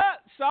just,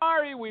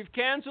 sorry, we've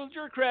canceled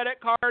your credit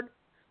card,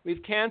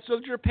 we've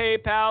canceled your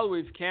PayPal,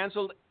 we've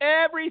canceled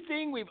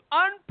everything, we've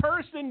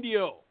unpersoned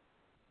you.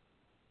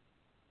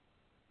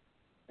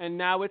 And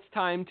now it's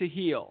time to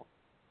heal.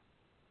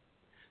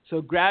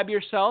 So grab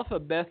yourself a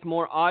Beth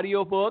Moore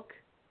audiobook,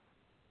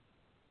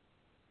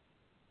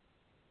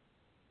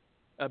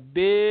 a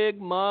big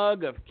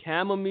mug of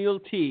chamomile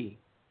tea,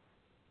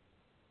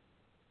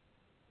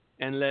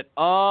 and let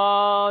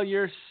all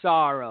your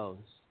sorrows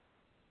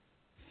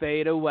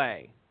fade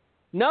away.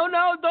 No,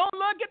 don't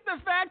look at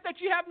the fact that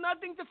you have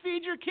nothing to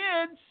feed your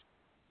kids.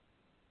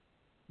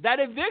 That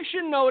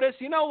eviction notice,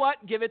 you know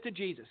what? Give it to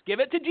Jesus. Give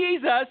it to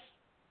Jesus.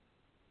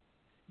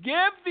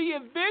 Give the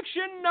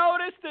eviction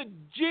notice to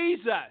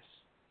Jesus.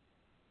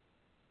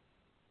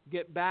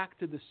 Get back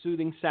to the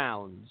soothing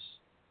sounds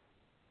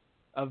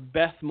of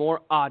Beth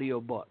Moore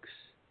audiobooks.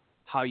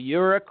 How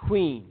you're a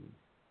queen.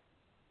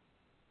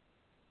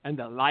 And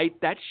the light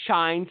that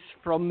shines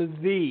from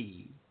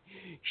thee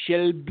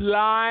shall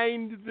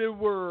blind the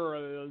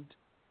world.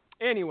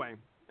 Anyway,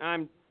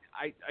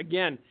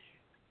 again,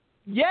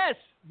 yes.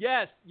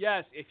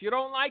 If you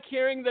don't like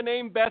hearing the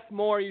name Beth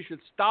Moore, you should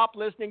stop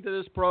listening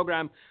to this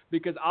program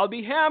because I'll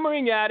be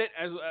hammering at it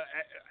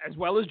as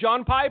well as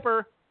John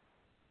Piper.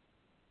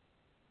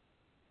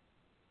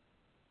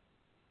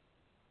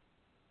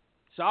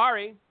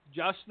 Sorry,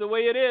 just the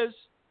way it is.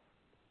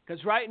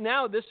 Because right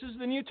now, this is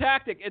the new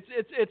tactic.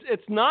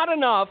 It's not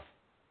enough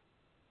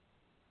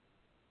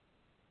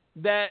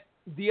that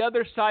the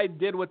other side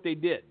did what they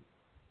did.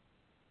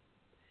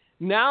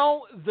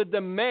 Now the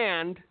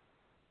demand,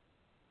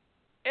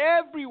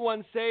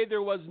 everyone say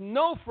there was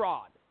no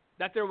fraud,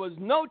 that there was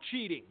no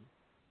cheating.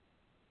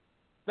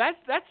 That's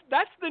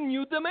the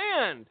new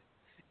demand.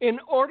 In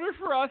order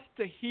for us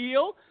to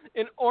heal,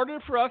 in order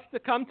for us to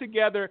come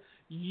together,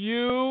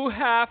 you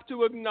have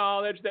to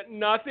acknowledge that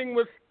nothing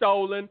was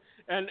stolen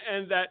and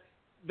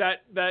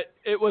that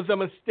it was a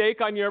mistake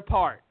on your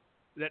part,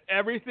 that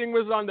everything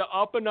was on the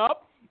up and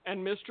up,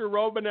 and Mr.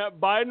 Robinette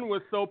Biden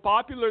was so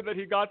popular that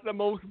he got the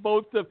most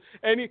votes of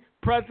any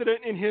president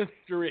in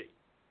history.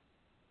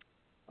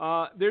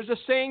 There's a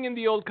saying in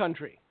the old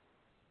country,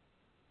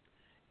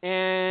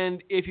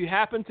 and if you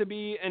happen to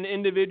be an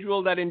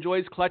individual that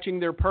enjoys clutching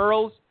their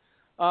pearls,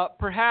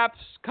 perhaps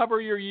cover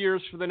your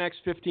ears for the next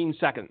 15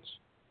 seconds.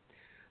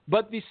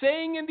 But the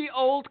saying in the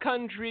old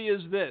country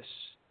is this: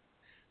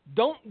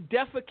 don't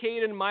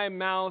defecate in my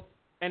mouth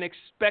and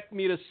expect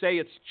me to say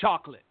it's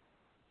chocolate.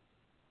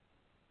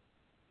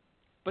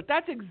 But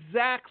that's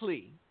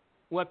exactly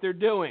what they're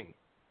doing.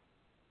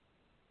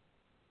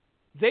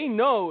 They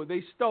know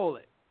they stole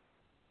it.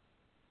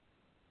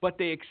 but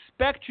they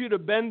expect you to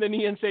bend the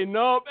knee and say,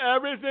 nope,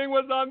 everything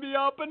was on the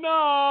up and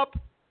up.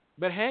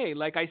 But hey,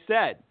 like I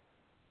said,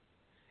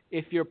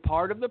 if you're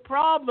part of the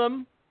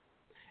problem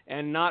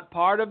and not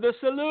part of the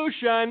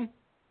solution,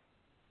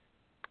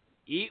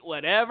 eat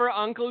whatever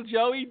Uncle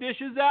Joey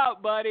dishes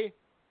out, buddy.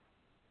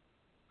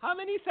 How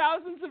many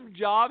thousands of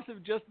jobs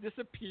have just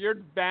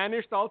disappeared,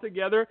 vanished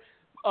altogether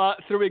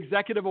through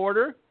executive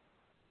order?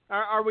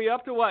 Are we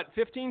up to what,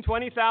 15,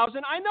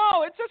 20,000? I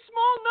know, it's a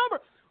small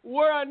number.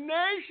 We're a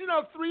nation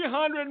of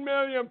 300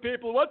 million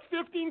people. What's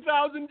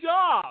 15,000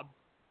 jobs?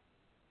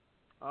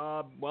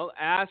 Well,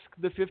 ask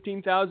the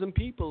 15,000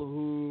 people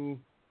who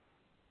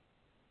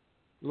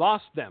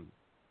lost them.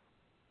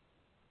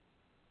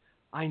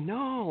 I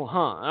know,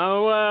 huh?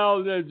 Oh,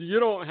 well, you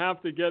don't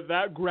have to get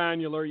that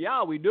granular.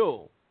 Yeah, we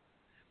do.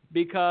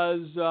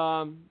 Because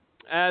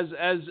as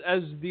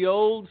the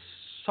old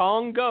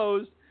song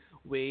goes,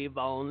 we've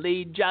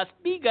only just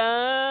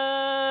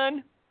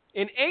begun.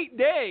 In 8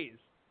 days.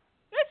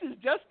 This is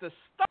just the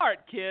start,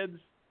 kids.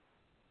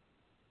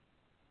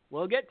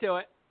 We'll get to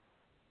it.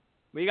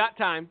 We got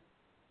time.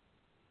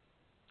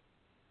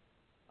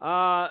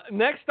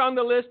 Next on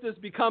the list is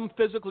become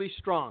physically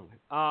strong.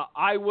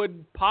 I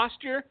would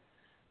posture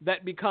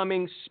that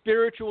becoming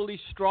spiritually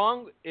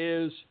strong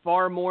is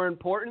far more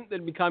important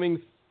than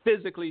becoming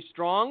physically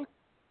strong.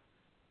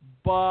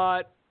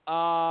 But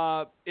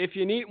if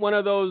you need one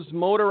of those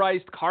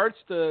motorized carts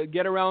to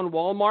get around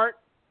Walmart,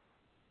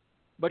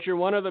 but you're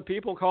one of the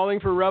people calling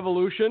for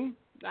revolution,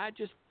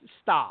 just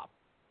stop.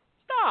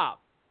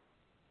 Stop.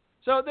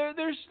 So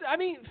there's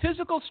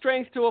physical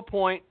strength to a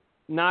point,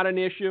 not an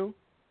issue.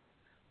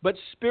 But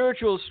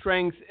spiritual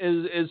strength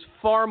is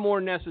far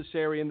more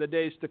necessary in the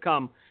days to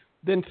come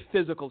than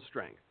physical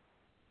strength.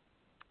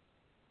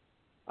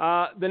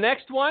 The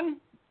next one,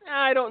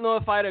 I don't know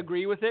if I'd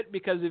agree with it,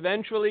 because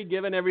eventually,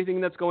 given everything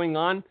that's going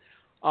on,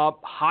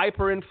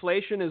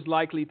 hyperinflation is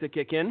likely to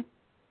kick in.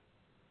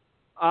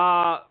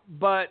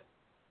 But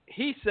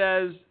he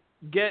says,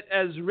 get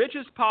as rich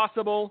as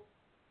possible,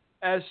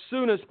 as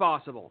soon as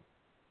possible.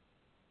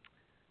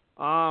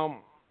 I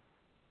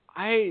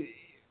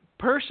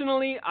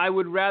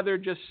would rather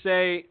just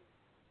say,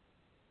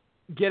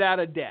 get out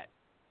of debt.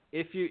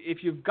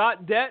 If you've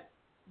got debt,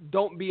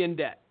 don't be in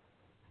debt.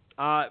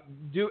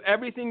 Do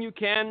everything you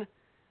can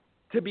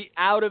to be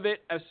out of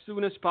it as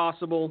soon as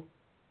possible,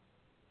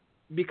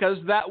 because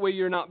that way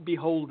you're not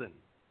beholden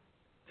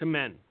to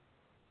men.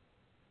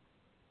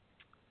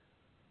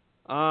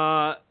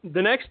 The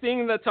next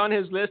thing that's on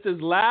his list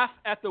is laugh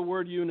at the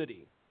word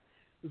unity.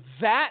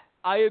 That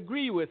I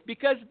agree with,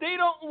 because they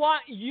don't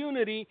want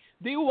unity,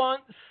 they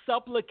want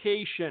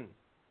supplication.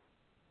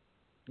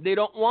 They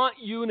don't want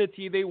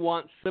unity, they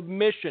want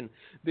submission.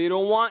 They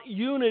don't want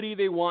unity,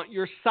 they want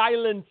your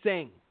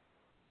silencing.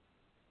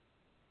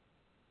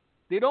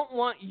 They don't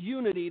want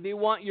unity, they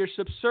want your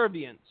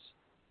subservience.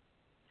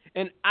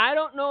 And I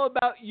don't know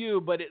about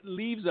you, but it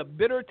leaves a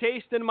bitter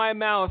taste in my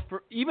mouth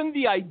for even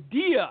the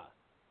idea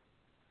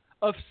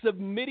of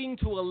submitting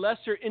to a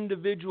lesser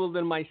individual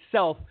than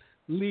myself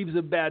leaves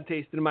a bad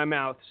taste in my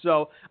mouth.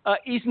 So,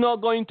 it's not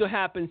going to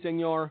happen,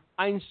 senor.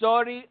 I'm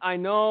sorry, I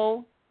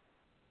know,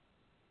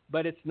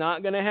 but it's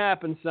not going to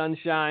happen,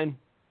 sunshine.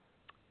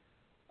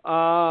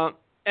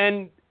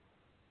 And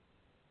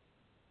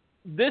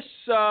this,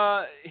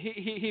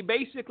 he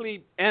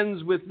basically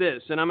ends with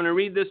this, and I'm going to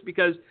read this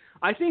because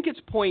I think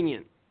it's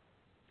poignant.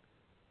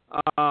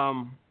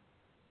 And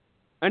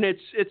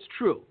it's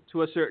true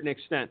to a certain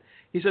extent.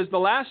 He says, the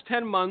last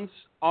 10 months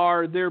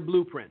are their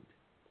blueprint.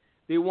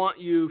 They want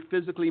you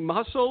physically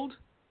muzzled,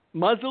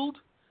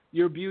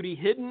 your beauty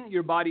hidden,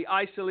 your body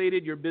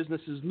isolated, your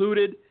businesses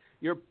looted,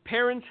 your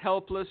parents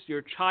helpless,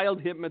 your child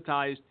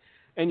hypnotized,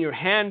 and your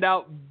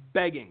handout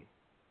begging.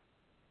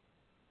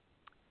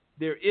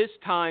 There is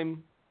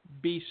time,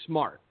 be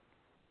smart.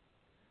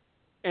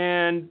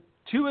 And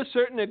to a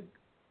certain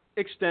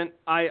extent,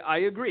 I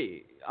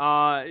agree.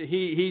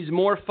 He's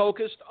more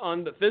focused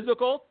on the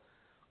physical.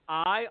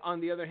 I,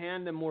 on the other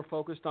hand, am more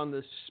focused on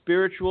the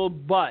spiritual,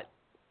 but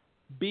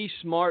be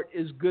smart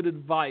is good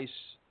advice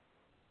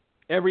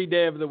every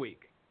day of the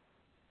week.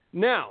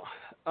 Now,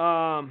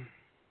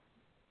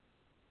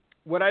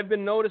 what I've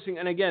been noticing,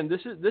 and again,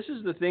 this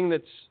is the thing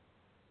that's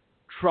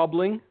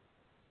troubling,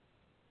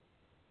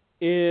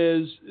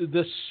 is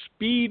the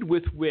speed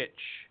with which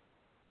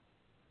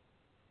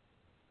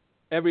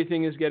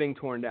everything is getting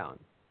torn down.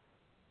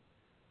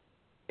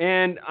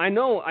 And I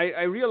know,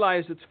 I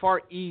realize it's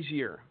far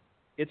easier.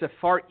 It's a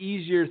far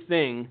easier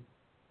thing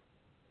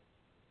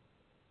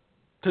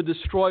to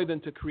destroy than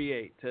to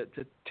create, to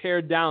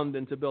tear down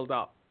than to build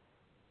up.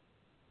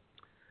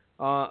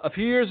 A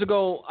few years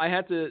ago, I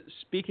had to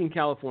speak in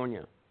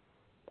California.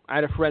 I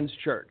had a friend's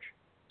church.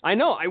 I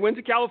know, I went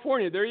to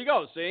California. There you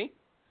go, see?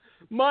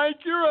 Mike,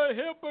 you're a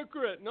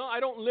hypocrite. No, I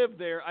don't live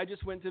there. I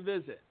just went to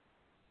visit.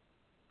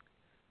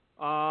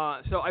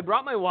 So I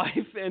brought my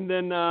wife, and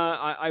then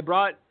I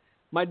brought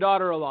my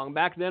daughter along.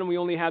 Back then, we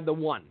only had the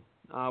one.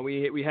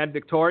 We had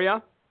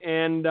Victoria,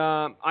 and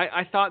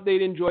I thought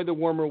they'd enjoy the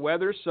warmer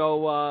weather,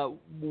 so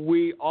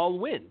we all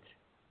went.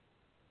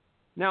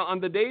 Now, on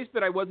the days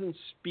that I wasn't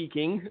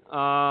speaking,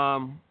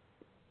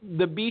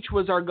 the beach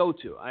was our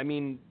go-to. I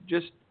mean,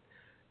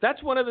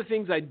 that's one of the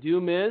things I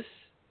do miss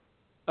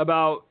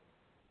about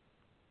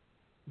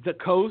the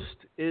coast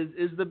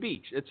is the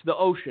beach. It's the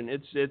ocean.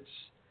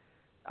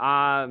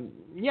 I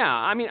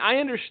mean, I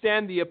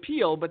understand the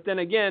appeal, but then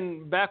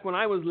again, back when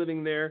I was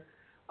living there,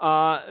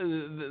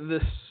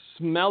 the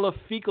smell of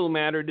fecal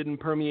matter didn't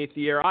permeate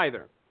the air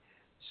either.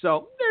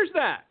 So there's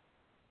that.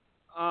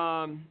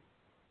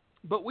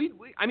 But we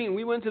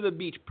went to the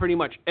beach pretty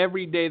much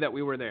every day that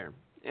we were there.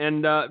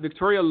 And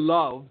Victoria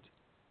loved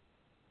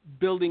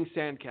building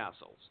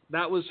sandcastles.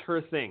 That was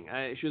her thing.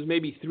 She was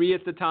maybe 3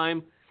 at the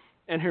time,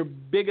 and her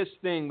biggest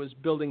thing was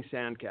building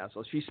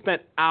sandcastles. She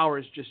spent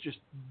hours just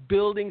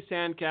building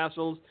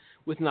sandcastles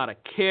with not a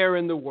care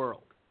in the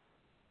world.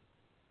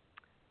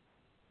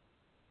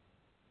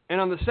 And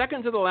on the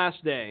second to the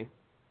last day,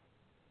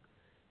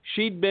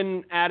 she'd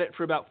been at it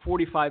for about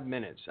 45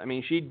 minutes. I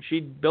mean,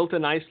 she'd built a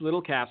nice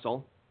little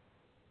castle.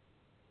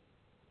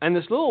 And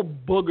this little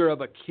booger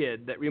of a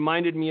kid that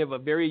reminded me of a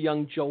very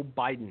young Joe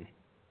Biden.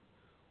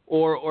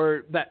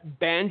 Or that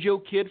banjo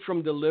kid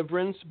from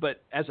Deliverance,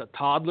 but as a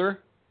toddler.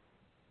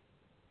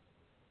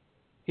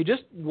 He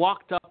just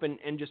walked up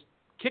and just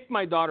kicked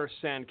my daughter's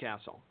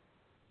sandcastle,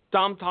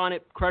 stomped on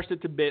it, crushed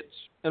it to bits,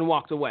 and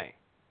walked away.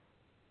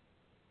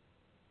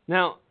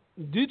 Now,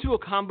 due to a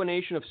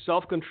combination of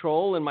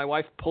self-control and my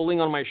wife pulling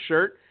on my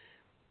shirt,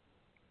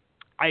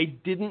 I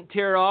didn't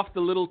tear off the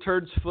little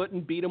turd's foot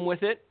and beat him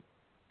with it.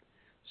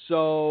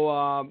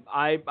 So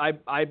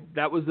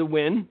that was the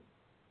win.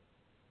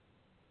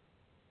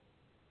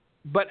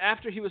 But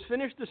after he was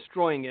finished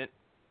destroying it,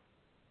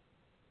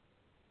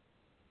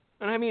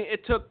 and I mean,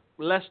 it took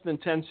less than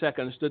 10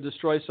 seconds to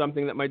destroy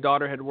something that my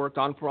daughter had worked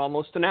on for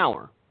almost an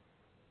hour.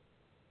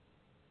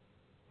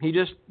 He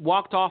just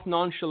walked off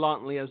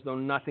nonchalantly as though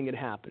nothing had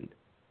happened.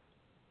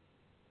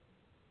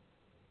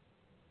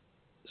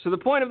 So the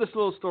point of this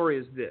little story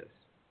is this.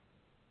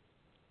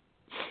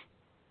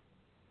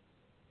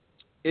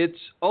 It's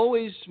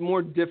always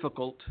more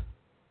difficult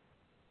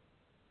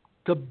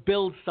to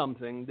build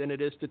something than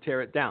it is to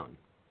tear it down.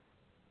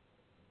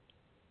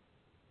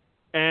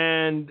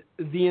 And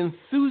the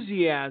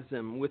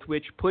enthusiasm with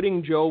which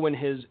Pudding Joe and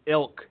his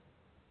ilk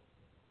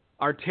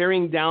are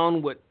tearing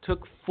down what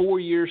took 4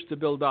 years to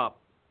build up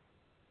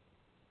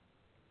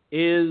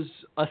is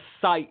a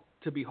sight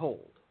to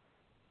behold.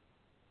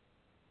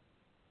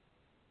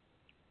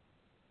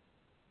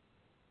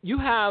 You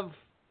have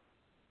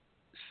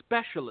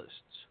specialists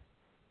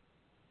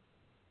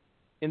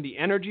in the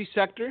energy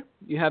sector.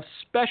 You have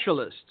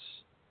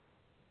specialists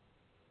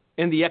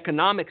in the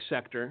economic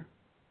sector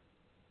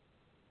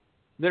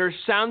that are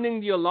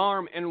sounding the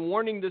alarm and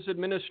warning this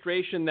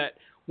administration that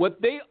what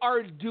they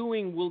are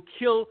doing will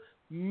kill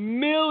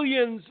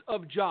millions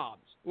of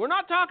jobs. We're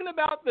not talking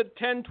about the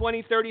 10,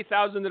 20,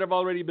 30,000 that have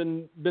already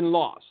been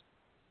lost.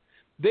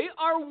 They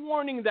are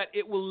warning that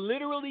it will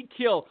literally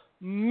kill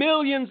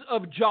millions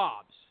of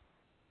jobs.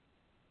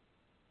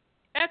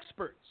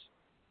 Experts,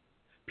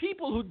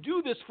 people who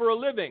do this for a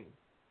living.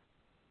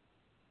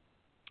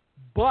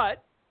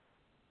 But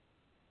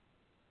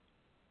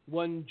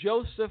when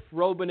Joseph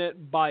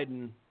Robinette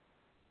Biden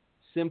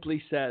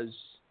simply says,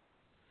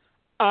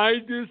 I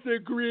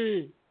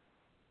disagree,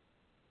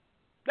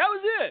 that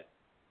was it.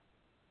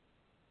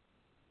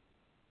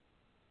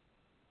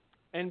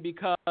 And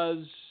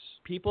because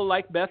people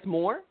like Beth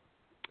Moore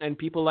and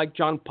people like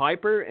John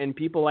Piper and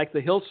people like the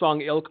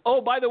Hillsong ilk,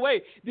 oh, by the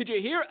way, did you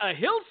hear a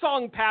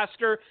Hillsong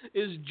pastor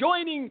is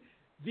joining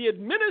the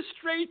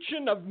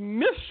administration of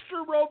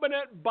Mr.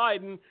 Robinette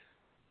Biden,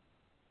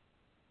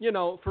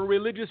 for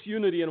religious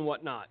unity and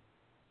whatnot.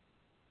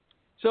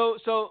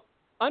 So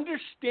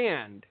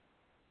understand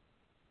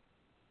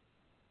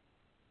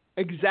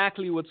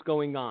exactly what's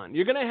going on.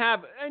 You're going to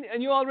have,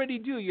 and you already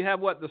do, you have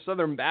the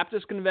Southern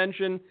Baptist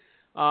Convention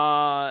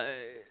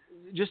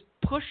just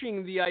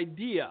pushing the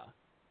idea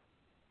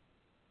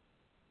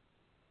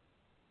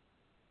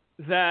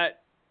that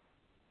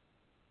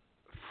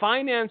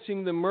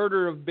financing the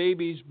murder of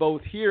babies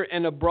both here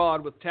and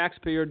abroad with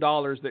taxpayer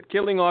dollars, that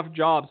killing off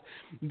jobs,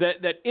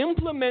 that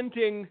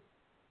implementing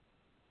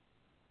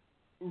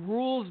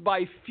rules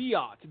by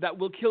fiat that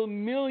will kill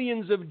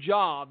millions of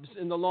jobs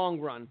in the long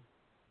run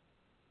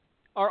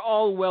are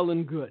all well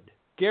and good.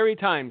 Scary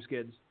times,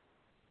 kids.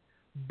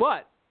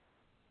 But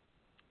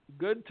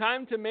good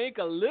time to make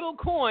a little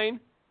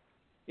coin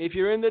if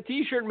you're in the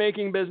t-shirt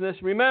making business.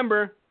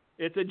 Remember,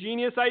 it's a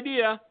genius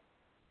idea.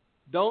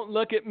 Don't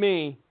look at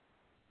me.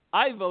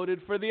 I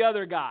voted for the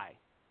other guy.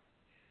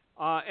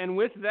 And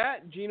with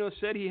that, Gino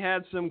said he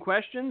had some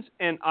questions,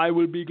 and I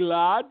would be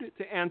glad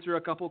to answer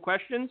a couple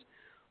questions.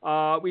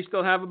 We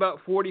still have about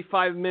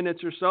 45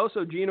 minutes or so.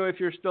 So, Gino, if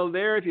you're still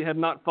there, if you have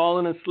not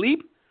fallen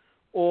asleep,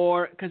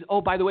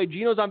 by the way,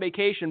 Gino's on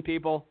vacation,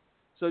 people.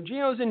 So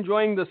Gino's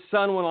enjoying the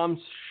sun while I'm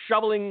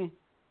shoveling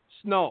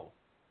snow.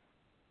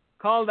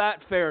 Call that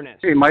fairness.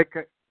 Hey, Mike,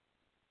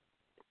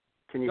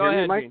 Can you Go hear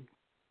ahead, me, Mike? Gene.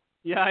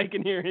 Yeah, I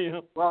can hear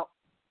you. Well,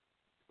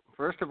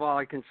 first of all,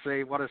 I can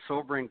say what a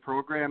sobering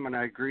program, and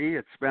I agree.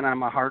 It's been on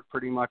my heart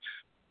pretty much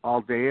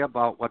all day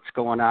about what's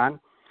going on.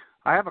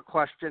 I have a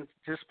question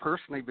just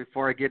personally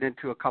before I get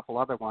into a couple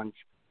other ones.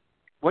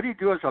 What do you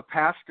do as a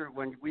pastor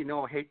when we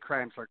know hate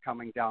crimes are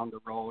coming down the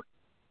road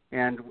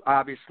and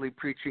obviously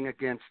preaching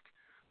against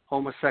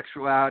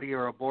homosexuality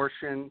or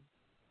abortion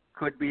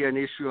could be an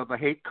issue of a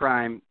hate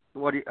crime?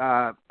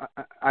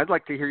 I'd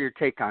like to hear your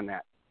take on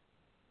that.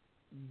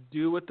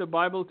 Do what the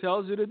Bible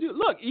tells you to do.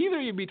 Look,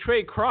 either you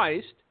betray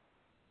Christ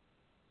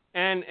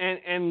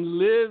and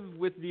live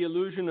with the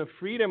illusion of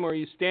freedom, or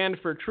you stand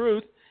for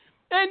truth,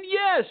 and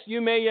yes,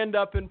 you may end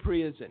up in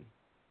prison.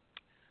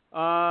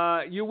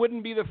 You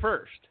wouldn't be the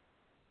first.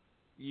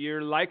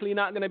 You're likely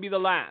not going to be the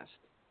last.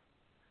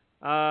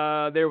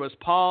 There was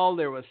Paul,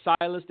 there was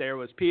Silas, there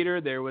was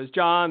Peter, there was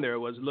John, there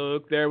was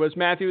Luke, there was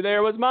Matthew,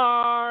 there was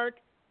Mark,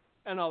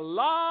 and a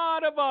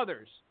lot of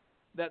others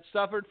that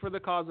suffered for the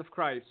cause of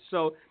Christ.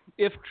 So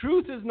if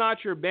truth is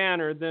not your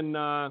banner, then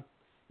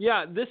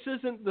this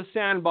isn't the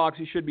sandbox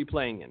you should be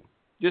playing in.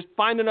 Just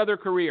find another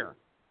career.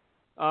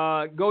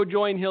 Go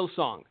join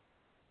Hillsong.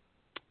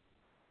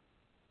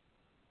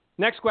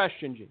 Next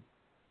question, Gene.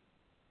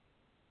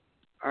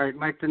 All right,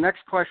 Mike, the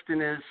next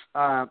question is,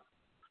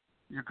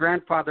 your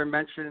grandfather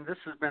mentioned, and this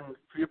has been, a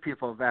few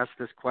people have asked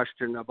this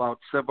question about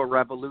civil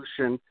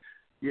revolution,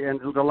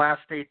 and the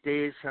last 8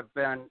 days have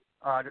been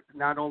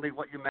not only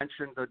what you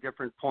mentioned, the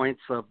different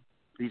points of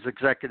these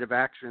executive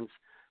actions,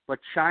 but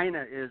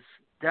China is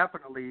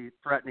definitely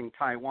threatening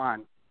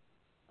Taiwan.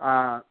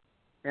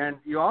 And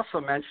you also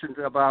mentioned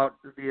about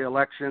the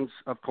elections,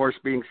 of course,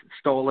 being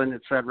stolen,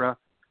 et cetera.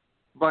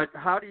 But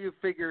how do you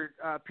figure,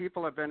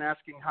 people have been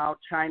asking how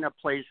China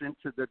plays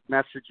into the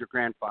message your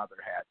grandfather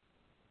had?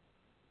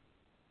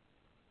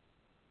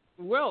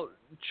 Well,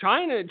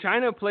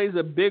 China plays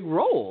a big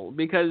role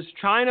because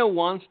China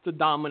wants to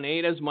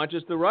dominate as much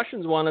as the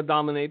Russians want to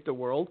dominate the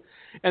world,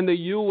 and the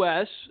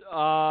U.S.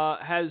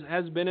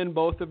 Has been in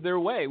both of their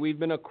way. We've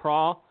been a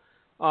craw,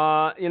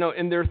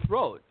 in their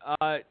throat.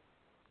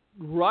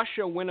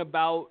 Russia went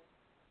about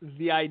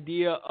the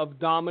idea of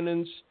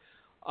dominance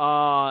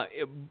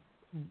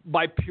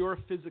by pure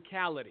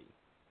physicality.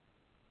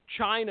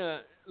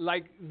 China,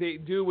 like they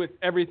do with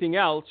everything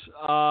else,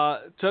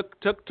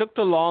 took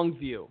the long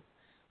view.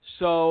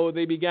 So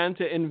they began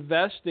to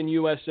invest in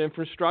U.S.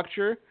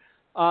 infrastructure.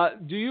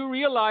 Do you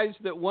realize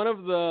that one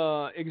of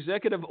the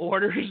executive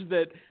orders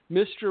that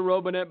Mr.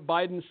 Robinette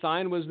Biden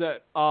signed was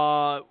that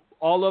all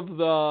of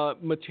the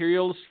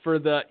materials for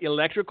the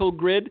electrical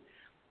grid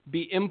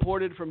be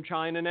imported from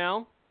China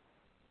now?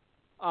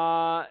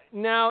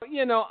 Now,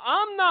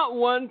 I'm not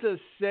one to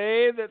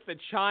say that the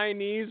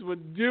Chinese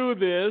would do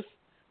this,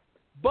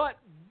 but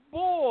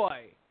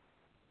boy,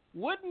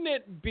 wouldn't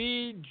it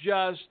be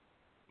just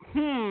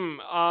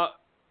I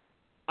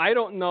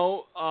don't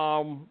know,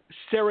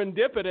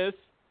 serendipitous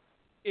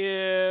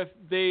if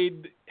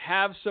they'd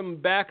have some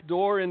back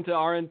door into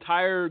our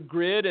entire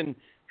grid and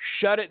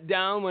shut it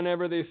down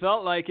whenever they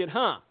felt like it,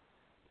 huh?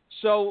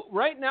 So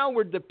right now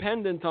we're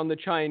dependent on the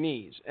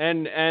Chinese,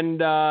 and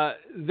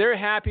they're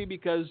happy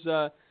because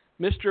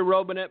Mr.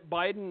 Robinette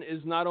Biden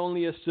is not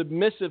only a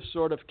submissive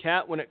sort of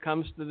cat when it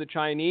comes to the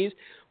Chinese,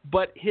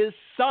 but his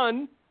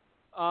son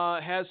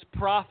has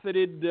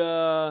profited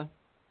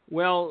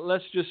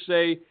let's just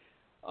say,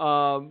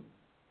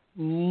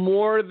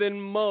 more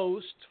than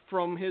most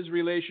from his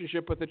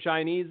relationship with the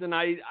Chinese. And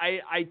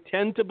I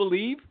tend to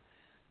believe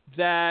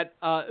that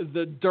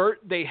the dirt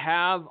they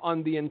have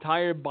on the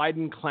entire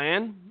Biden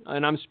clan,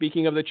 and I'm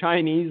speaking of the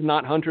Chinese,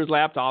 not Hunter's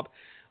laptop,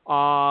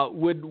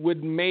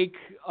 would make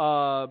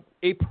a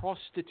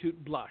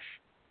prostitute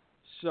blush.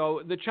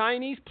 So the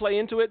Chinese play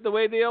into it the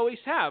way they always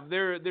have.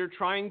 They're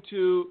trying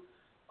to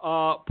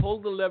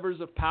pull the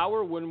levers of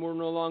power when we're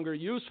no longer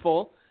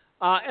useful.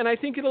 And I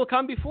think it'll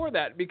come before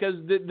that because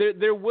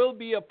there will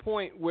be a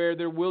point where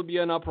there will be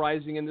an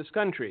uprising in this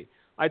country.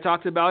 I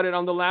talked about it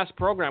on the last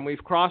program.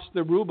 We've crossed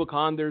the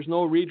Rubicon. There's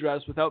no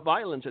redress without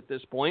violence at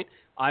this point.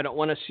 I don't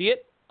want to see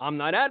it. I'm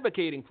not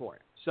advocating for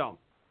it. So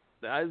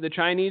the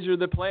Chinese are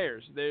the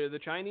players. The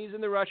Chinese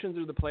and the Russians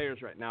are the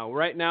players right now.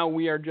 Right now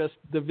we are just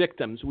the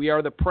victims. We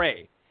are the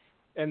prey.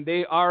 And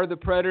they are the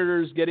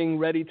predators getting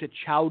ready to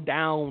chow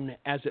down,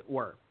 as it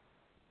were.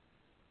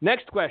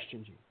 Next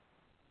question, Gene.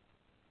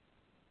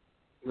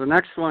 The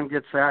next one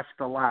gets asked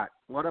a lot.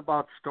 What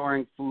about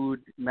storing food,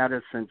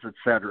 medicines,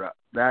 etc.?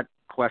 That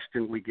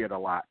question we get a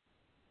lot.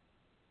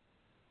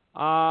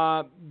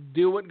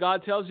 Do what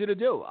God tells you to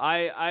do.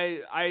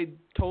 I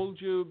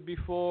told you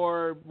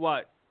before,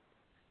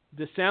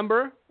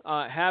 December,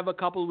 have a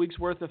couple of weeks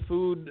worth of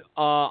food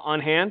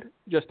on hand,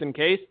 just in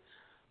case.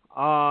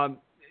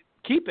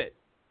 Keep it.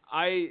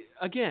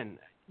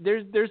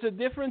 There's a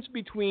difference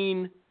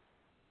between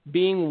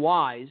being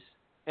wise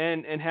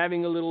and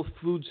having a little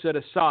food set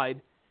aside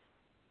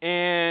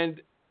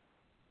and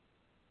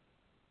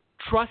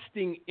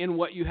trusting in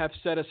what you have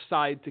set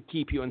aside to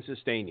keep you and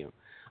sustain you.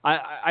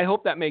 I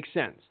hope that makes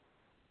sense.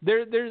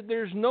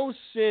 There's no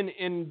sin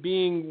in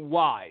being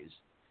wise.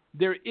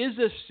 There is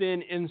a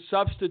sin in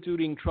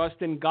substituting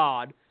trust in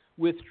God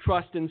with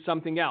trust in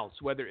something else,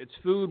 whether it's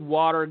food,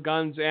 water,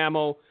 guns,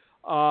 ammo,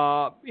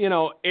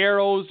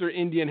 arrows, or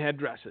Indian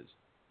headdresses.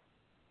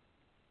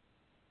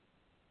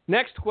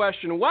 Next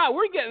question. Wow,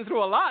 we're getting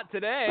through a lot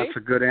today. That's a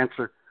good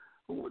answer.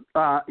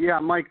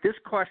 Mike, this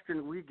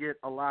question we get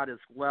a lot as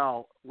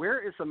well.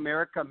 Where is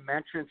America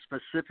mentioned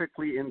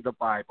specifically in the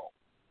Bible?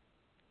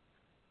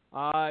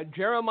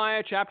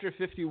 Jeremiah chapter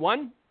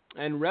 51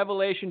 and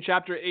Revelation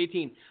chapter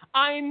 18.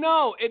 I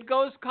know it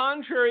goes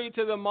contrary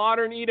to the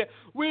modern edict.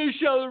 We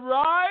shall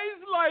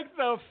rise like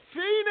the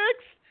phoenix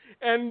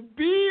and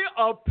be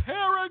a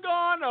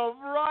paragon of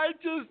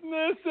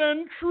righteousness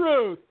and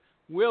truth.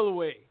 Will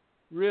we?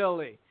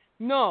 Really?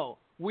 No.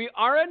 We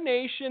are a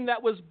nation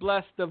that was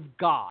blessed of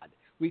God.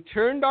 We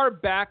turned our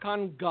back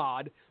on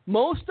God.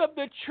 Most of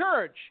the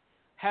church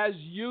has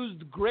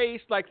used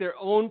grace like their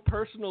own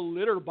personal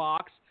litter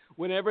box.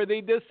 Whenever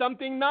they did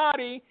something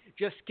naughty,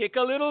 just kick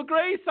a little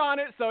grace on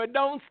it so it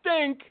don't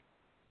stink.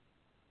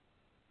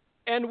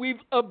 And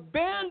we've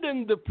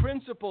abandoned the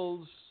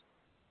principles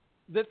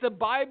that the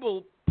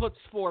Bible puts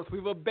forth.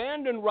 We've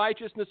abandoned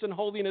righteousness and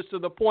holiness to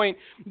the point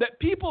that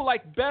people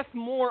like Beth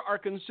Moore are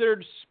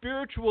considered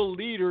spiritual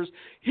leaders.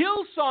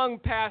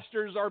 Hillsong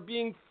pastors are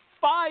being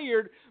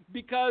fired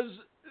because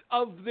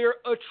of their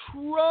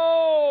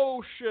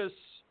atrocious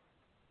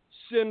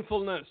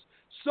sinfulness.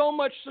 So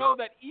much so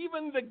that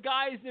even the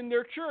guys in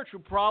their church who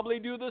probably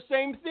do the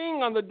same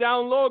thing on the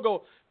down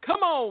logo,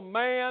 come on,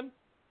 man,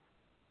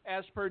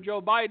 as per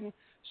Joe Biden.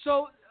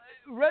 So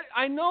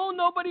I know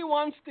nobody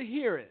wants to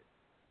hear it.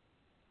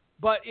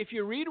 But if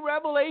you read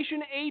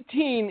Revelation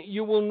 18,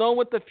 you will know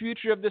what the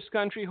future of this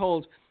country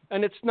holds.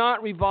 And it's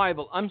not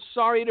revival. I'm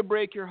sorry to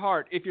break your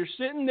heart. If you're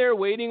sitting there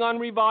waiting on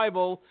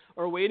revival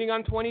or waiting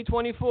on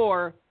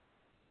 2024,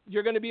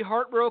 you're going to be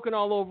heartbroken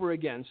all over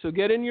again. So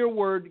get in your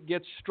word,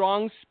 get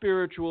strong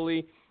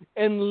spiritually,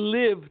 and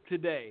live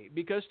today.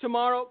 Because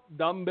tomorrow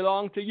doesn't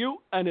belong to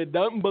you, and it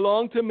doesn't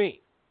belong to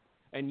me.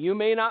 And you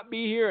may not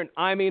be here, and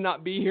I may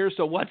not be here,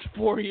 so what's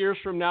 4 years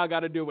from now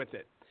got to do with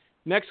it?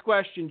 Next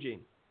question,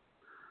 Gene.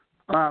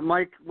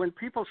 Mike, when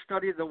people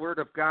study the Word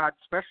of God,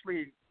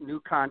 especially new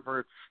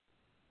converts,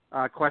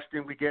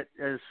 question we get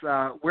is,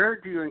 where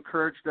do you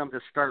encourage them to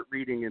start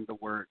reading in the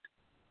Word?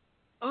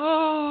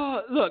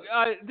 Oh, look,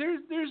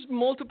 there's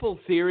multiple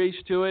theories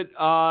to it.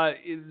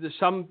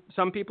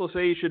 Some people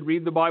say you should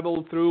read the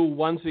Bible through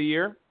once a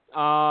year.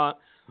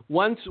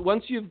 Once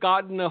you've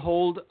gotten a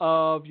hold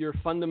of your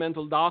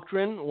fundamental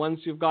doctrine, once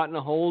you've gotten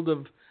a hold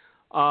of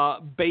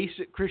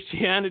basic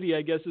Christianity,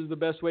 I guess is the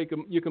best way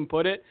you can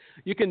put it,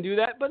 you can do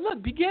that. But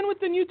look, begin with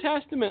the New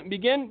Testament.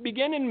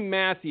 Begin in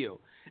Matthew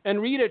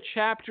and read a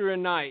chapter a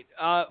night.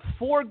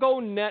 Forego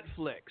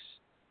Netflix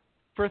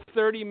for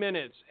 30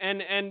 minutes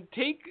and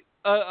take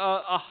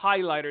a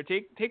highlighter,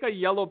 take a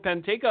yellow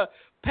pen, take a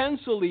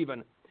pencil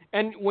even.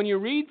 And when you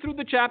read through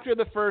the chapter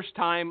the first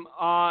time,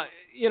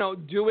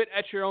 do it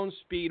at your own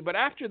speed. But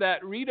after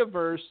that, read a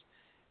verse,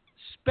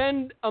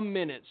 spend a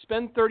minute,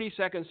 spend 30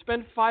 seconds,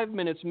 spend 5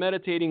 minutes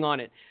meditating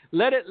on it.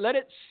 Let it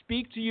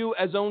speak to you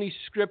as only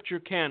Scripture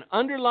can.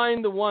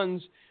 Underline the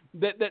ones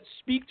that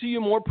speak to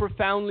you more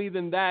profoundly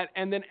than that,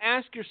 and then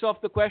ask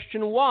yourself the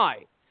question,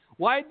 why?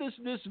 Why does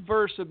this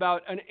verse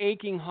about an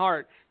aching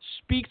heart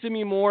speak to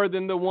me more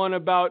than the one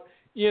about,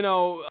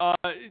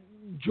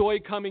 joy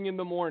coming in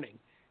the morning?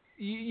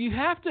 You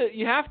have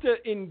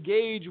to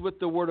engage with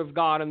the Word of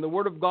God, and the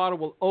Word of God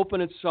will open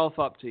itself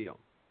up to you.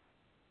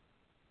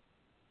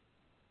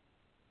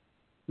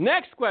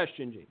 Next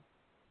question, Gene.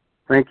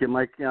 Thank you,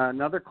 Mike.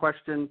 Another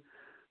question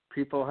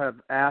people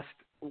have asked,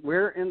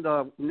 where in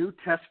the New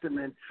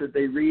Testament should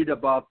they read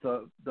about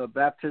the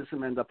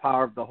baptism and the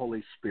power of the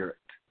Holy Spirit?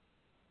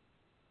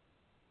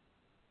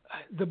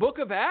 The book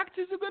of Acts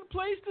is a good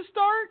place to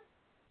start.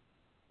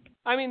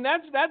 I mean,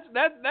 that's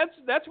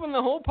when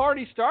the whole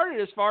party started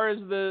as far as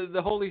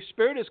the Holy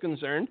Spirit is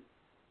concerned.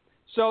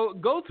 So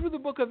go through the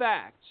book of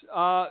Acts.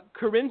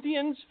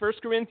 Corinthians, 1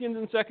 Corinthians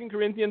and 2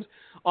 Corinthians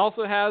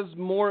also has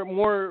more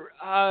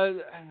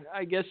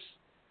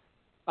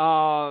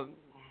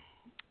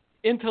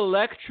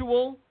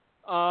intellectual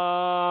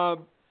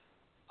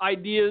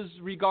ideas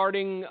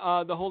regarding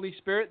the Holy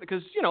Spirit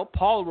because,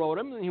 Paul wrote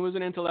them and he was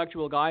an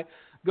intellectual guy.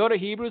 Go to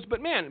Hebrews.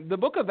 But, man, the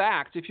book of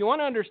Acts, if you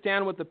want to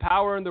understand what the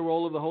power and the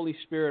role of the Holy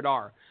Spirit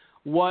are,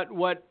 what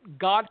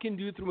God can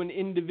do through an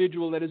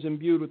individual that is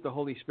imbued with the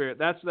Holy Spirit,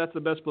 that's the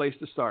best place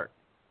to start.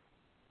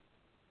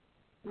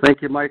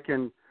 Thank you, Mike.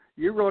 And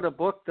you wrote a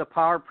book, The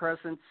Power,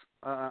 Presence,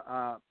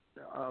 Power,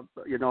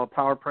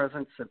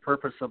 Presence, and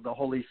Purpose of the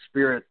Holy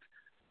Spirit.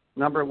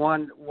 Number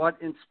one, what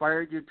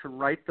inspired you to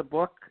write the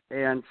book?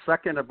 And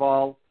second of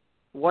all,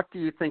 what do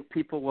you think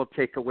people will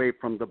take away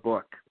from the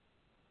book?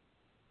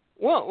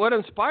 Well, what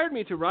inspired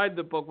me to write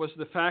the book was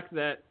the fact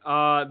that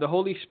the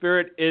Holy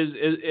Spirit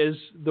is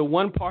the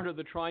one part of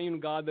the triune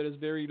God that is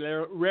very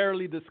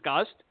rarely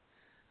discussed.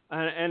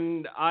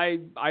 And I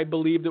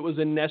believed it was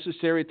a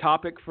necessary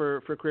topic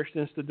for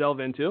Christians to delve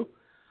into.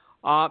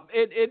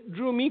 It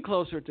drew me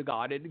closer to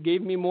God. It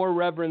gave me more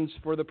reverence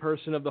for the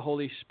person of the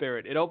Holy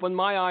Spirit. It opened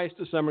my eyes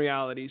to some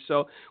realities.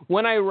 So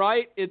when I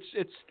write, it's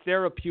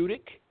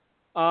therapeutic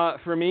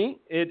for me.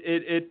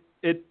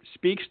 It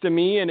speaks to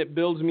me and it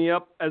builds me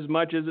up as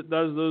much as it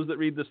does those that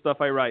read the stuff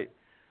I write.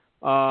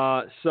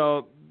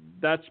 So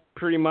that's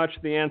pretty much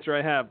the answer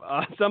I have.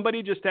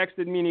 Somebody just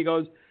texted me and he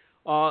goes,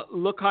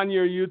 look on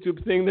your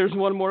YouTube thing. There's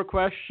one more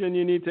question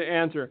you need to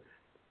answer.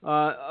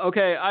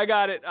 Okay, I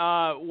got it.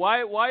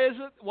 Why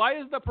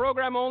is the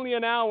program only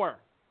an hour?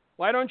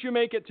 Why don't you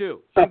make it 2?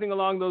 Something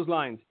along those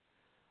lines.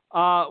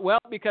 Well,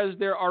 because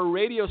there are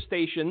radio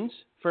stations,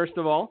 first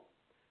of all,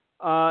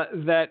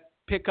 that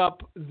pick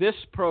up this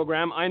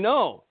program. I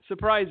know,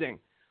 surprising.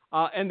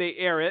 And they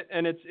air it,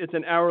 and it's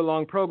an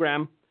hour-long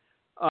program.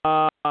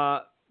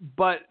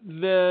 But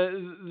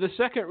the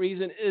second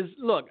reason is,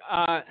 look,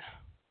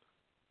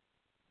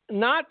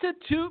 not to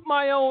toot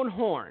my own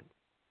horn,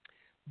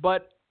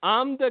 but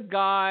I'm the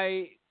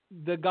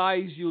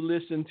guys you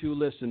listen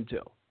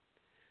to.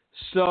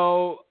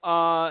 So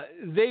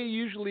they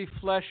usually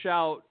flesh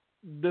out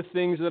the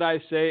things that I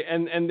say,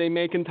 and they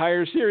make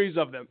entire series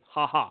of them.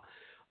 Ha ha.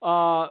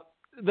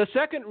 The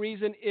second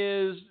reason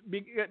is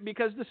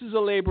because this is a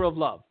labor of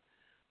love.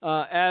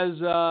 As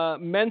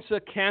Mensa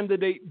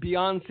candidate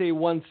Beyonce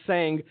once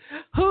sang,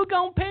 who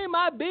gonna pay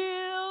my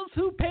bills?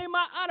 Who pay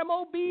my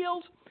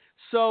automobiles?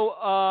 So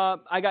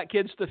I got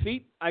kids to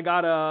feed. I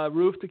got a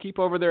roof to keep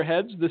over their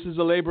heads. This is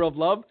a labor of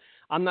love.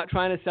 I'm not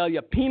trying to sell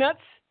you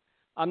peanuts.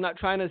 I'm not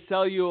trying to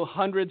sell you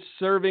 100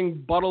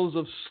 serving bottles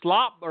of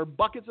slop or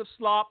buckets of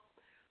slop.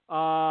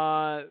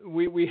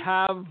 We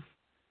have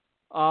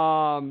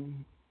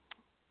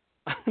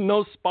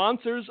no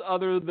sponsors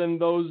other than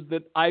those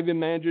that I've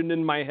imagined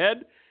in my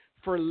head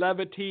for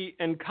levity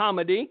and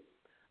comedy.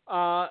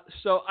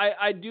 So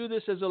I do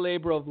this as a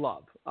labor of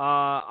love.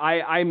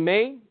 I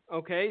may,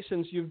 okay,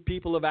 since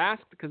people have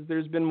asked, because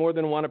there's been more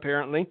than one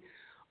apparently,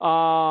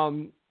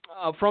 from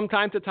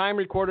time to time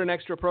record an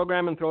extra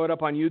program and throw it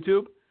up on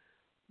YouTube.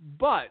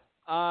 But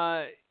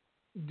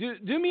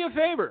do me a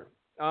favor.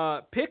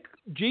 Pick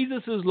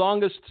Jesus'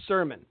 longest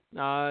sermon.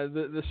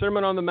 The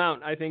Sermon on the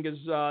Mount, I think,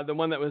 is the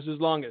one that was his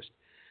longest.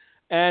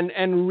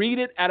 And read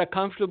it at a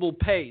comfortable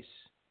pace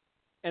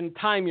and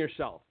time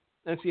yourself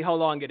and see how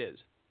long it is.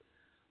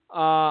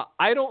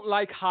 I don't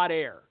like hot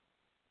air.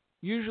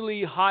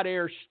 Usually hot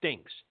air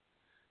stinks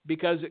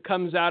because it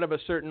comes out of a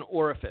certain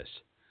orifice.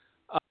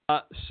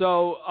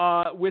 So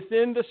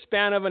within the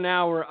span of an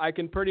hour, I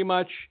can pretty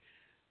much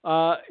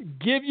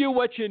give you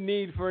what you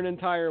need for an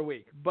entire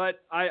week.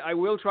 But I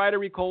will try to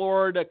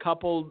record a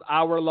couple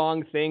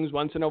hour-long things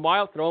once in a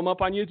while, throw them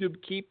up on YouTube,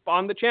 keep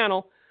on the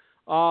channel.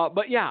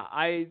 But yeah,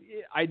 I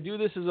do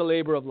this as a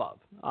labor of love.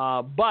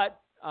 But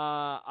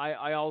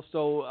I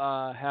also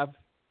have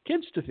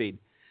kids to feed.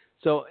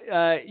 So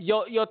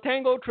yo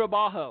tengo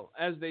trabajo,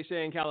 as they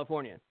say in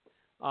California.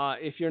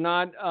 If you're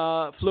not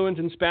fluent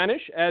in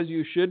Spanish, as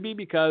you should be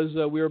because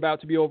we're about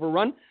to be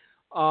overrun,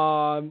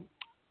 I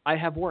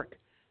have work.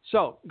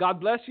 So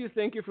God bless you.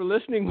 Thank you for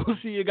listening. We'll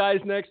see you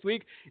guys next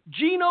week.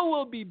 Gino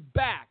will be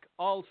back,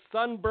 all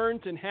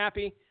sunburnt and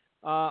happy.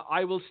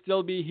 I will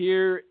still be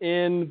here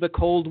in the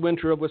cold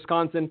winter of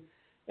Wisconsin,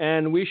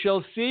 and we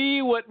shall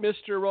see what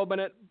Mr.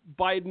 Robinette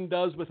Biden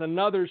does with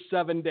another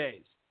 7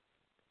 days.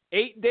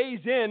 8 days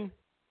in,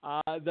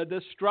 the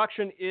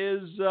destruction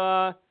is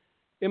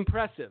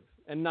impressive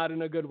and not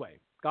in a good way.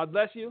 God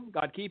bless you.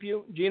 God keep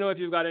you. Gino, if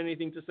you've got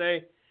anything to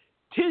say,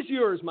 'tis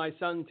yours, my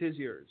son, 'tis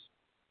yours.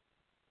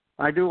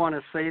 I do want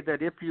to say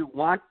that if you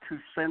want to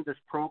send this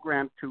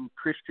program to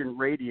Christian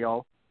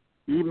Radio,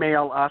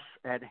 email us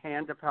at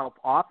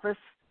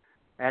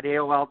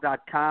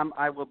handofhelpoffice@aol.com.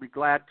 I will be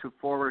glad to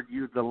forward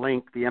you the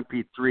link, the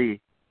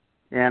MP3.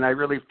 And I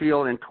really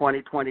feel in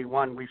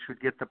 2021 we should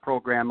get the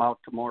program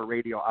out to more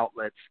radio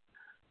outlets.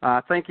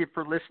 Thank you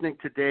for listening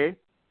today.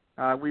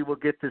 We will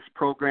get this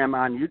program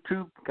on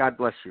YouTube. God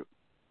bless you.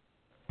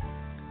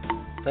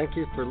 Thank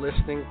you for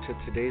listening to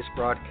today's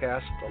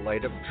broadcast, The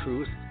Light of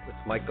Truth with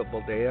Michael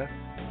Boldea.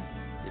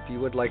 If you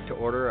would like to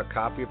order a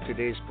copy of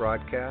today's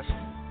broadcast,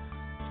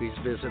 please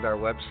visit our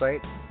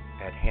website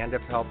at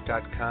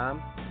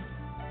handofhelp.com.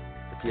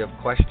 If you have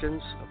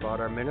questions about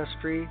our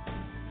ministry,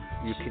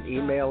 you can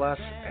email us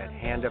at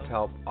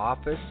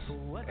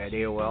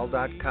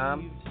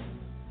handofhelpoffice@aol.com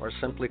or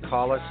simply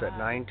call us at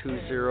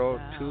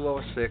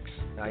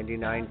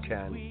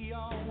 920-206-9910.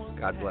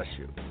 God bless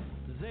you.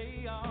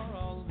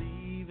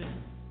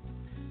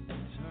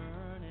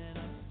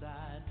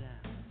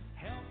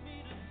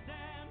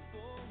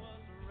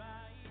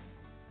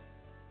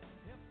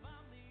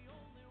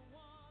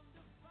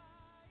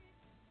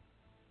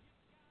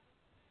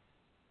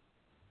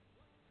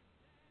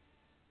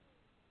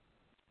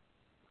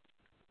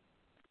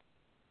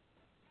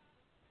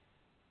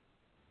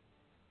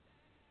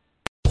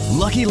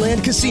 Lucky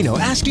Land Casino,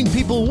 asking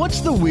people,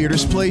 what's the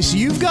weirdest place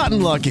you've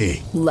gotten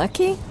lucky?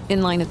 Lucky?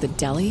 In line at the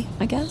deli,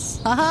 I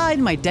guess? Aha,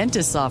 in my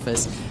dentist's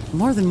office.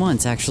 More than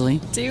once,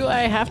 actually. Do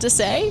I have to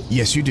say?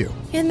 Yes, you do.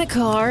 In the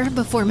car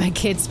before my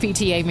kids'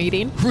 PTA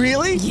meeting.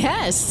 Really?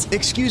 Yes.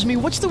 Excuse me,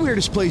 what's the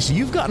weirdest place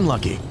you've gotten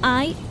lucky?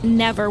 I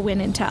never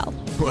win and tell.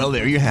 Well,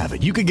 there you have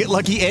it. You can get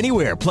lucky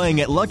anywhere,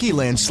 playing at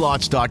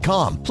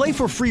LuckyLandSlots.com. Play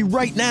for free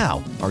right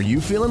now. Are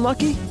you feeling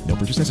lucky? No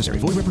purchase necessary.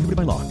 Void where prohibited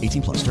by law.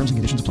 18 plus. Terms and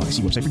conditions apply.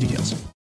 See website for details.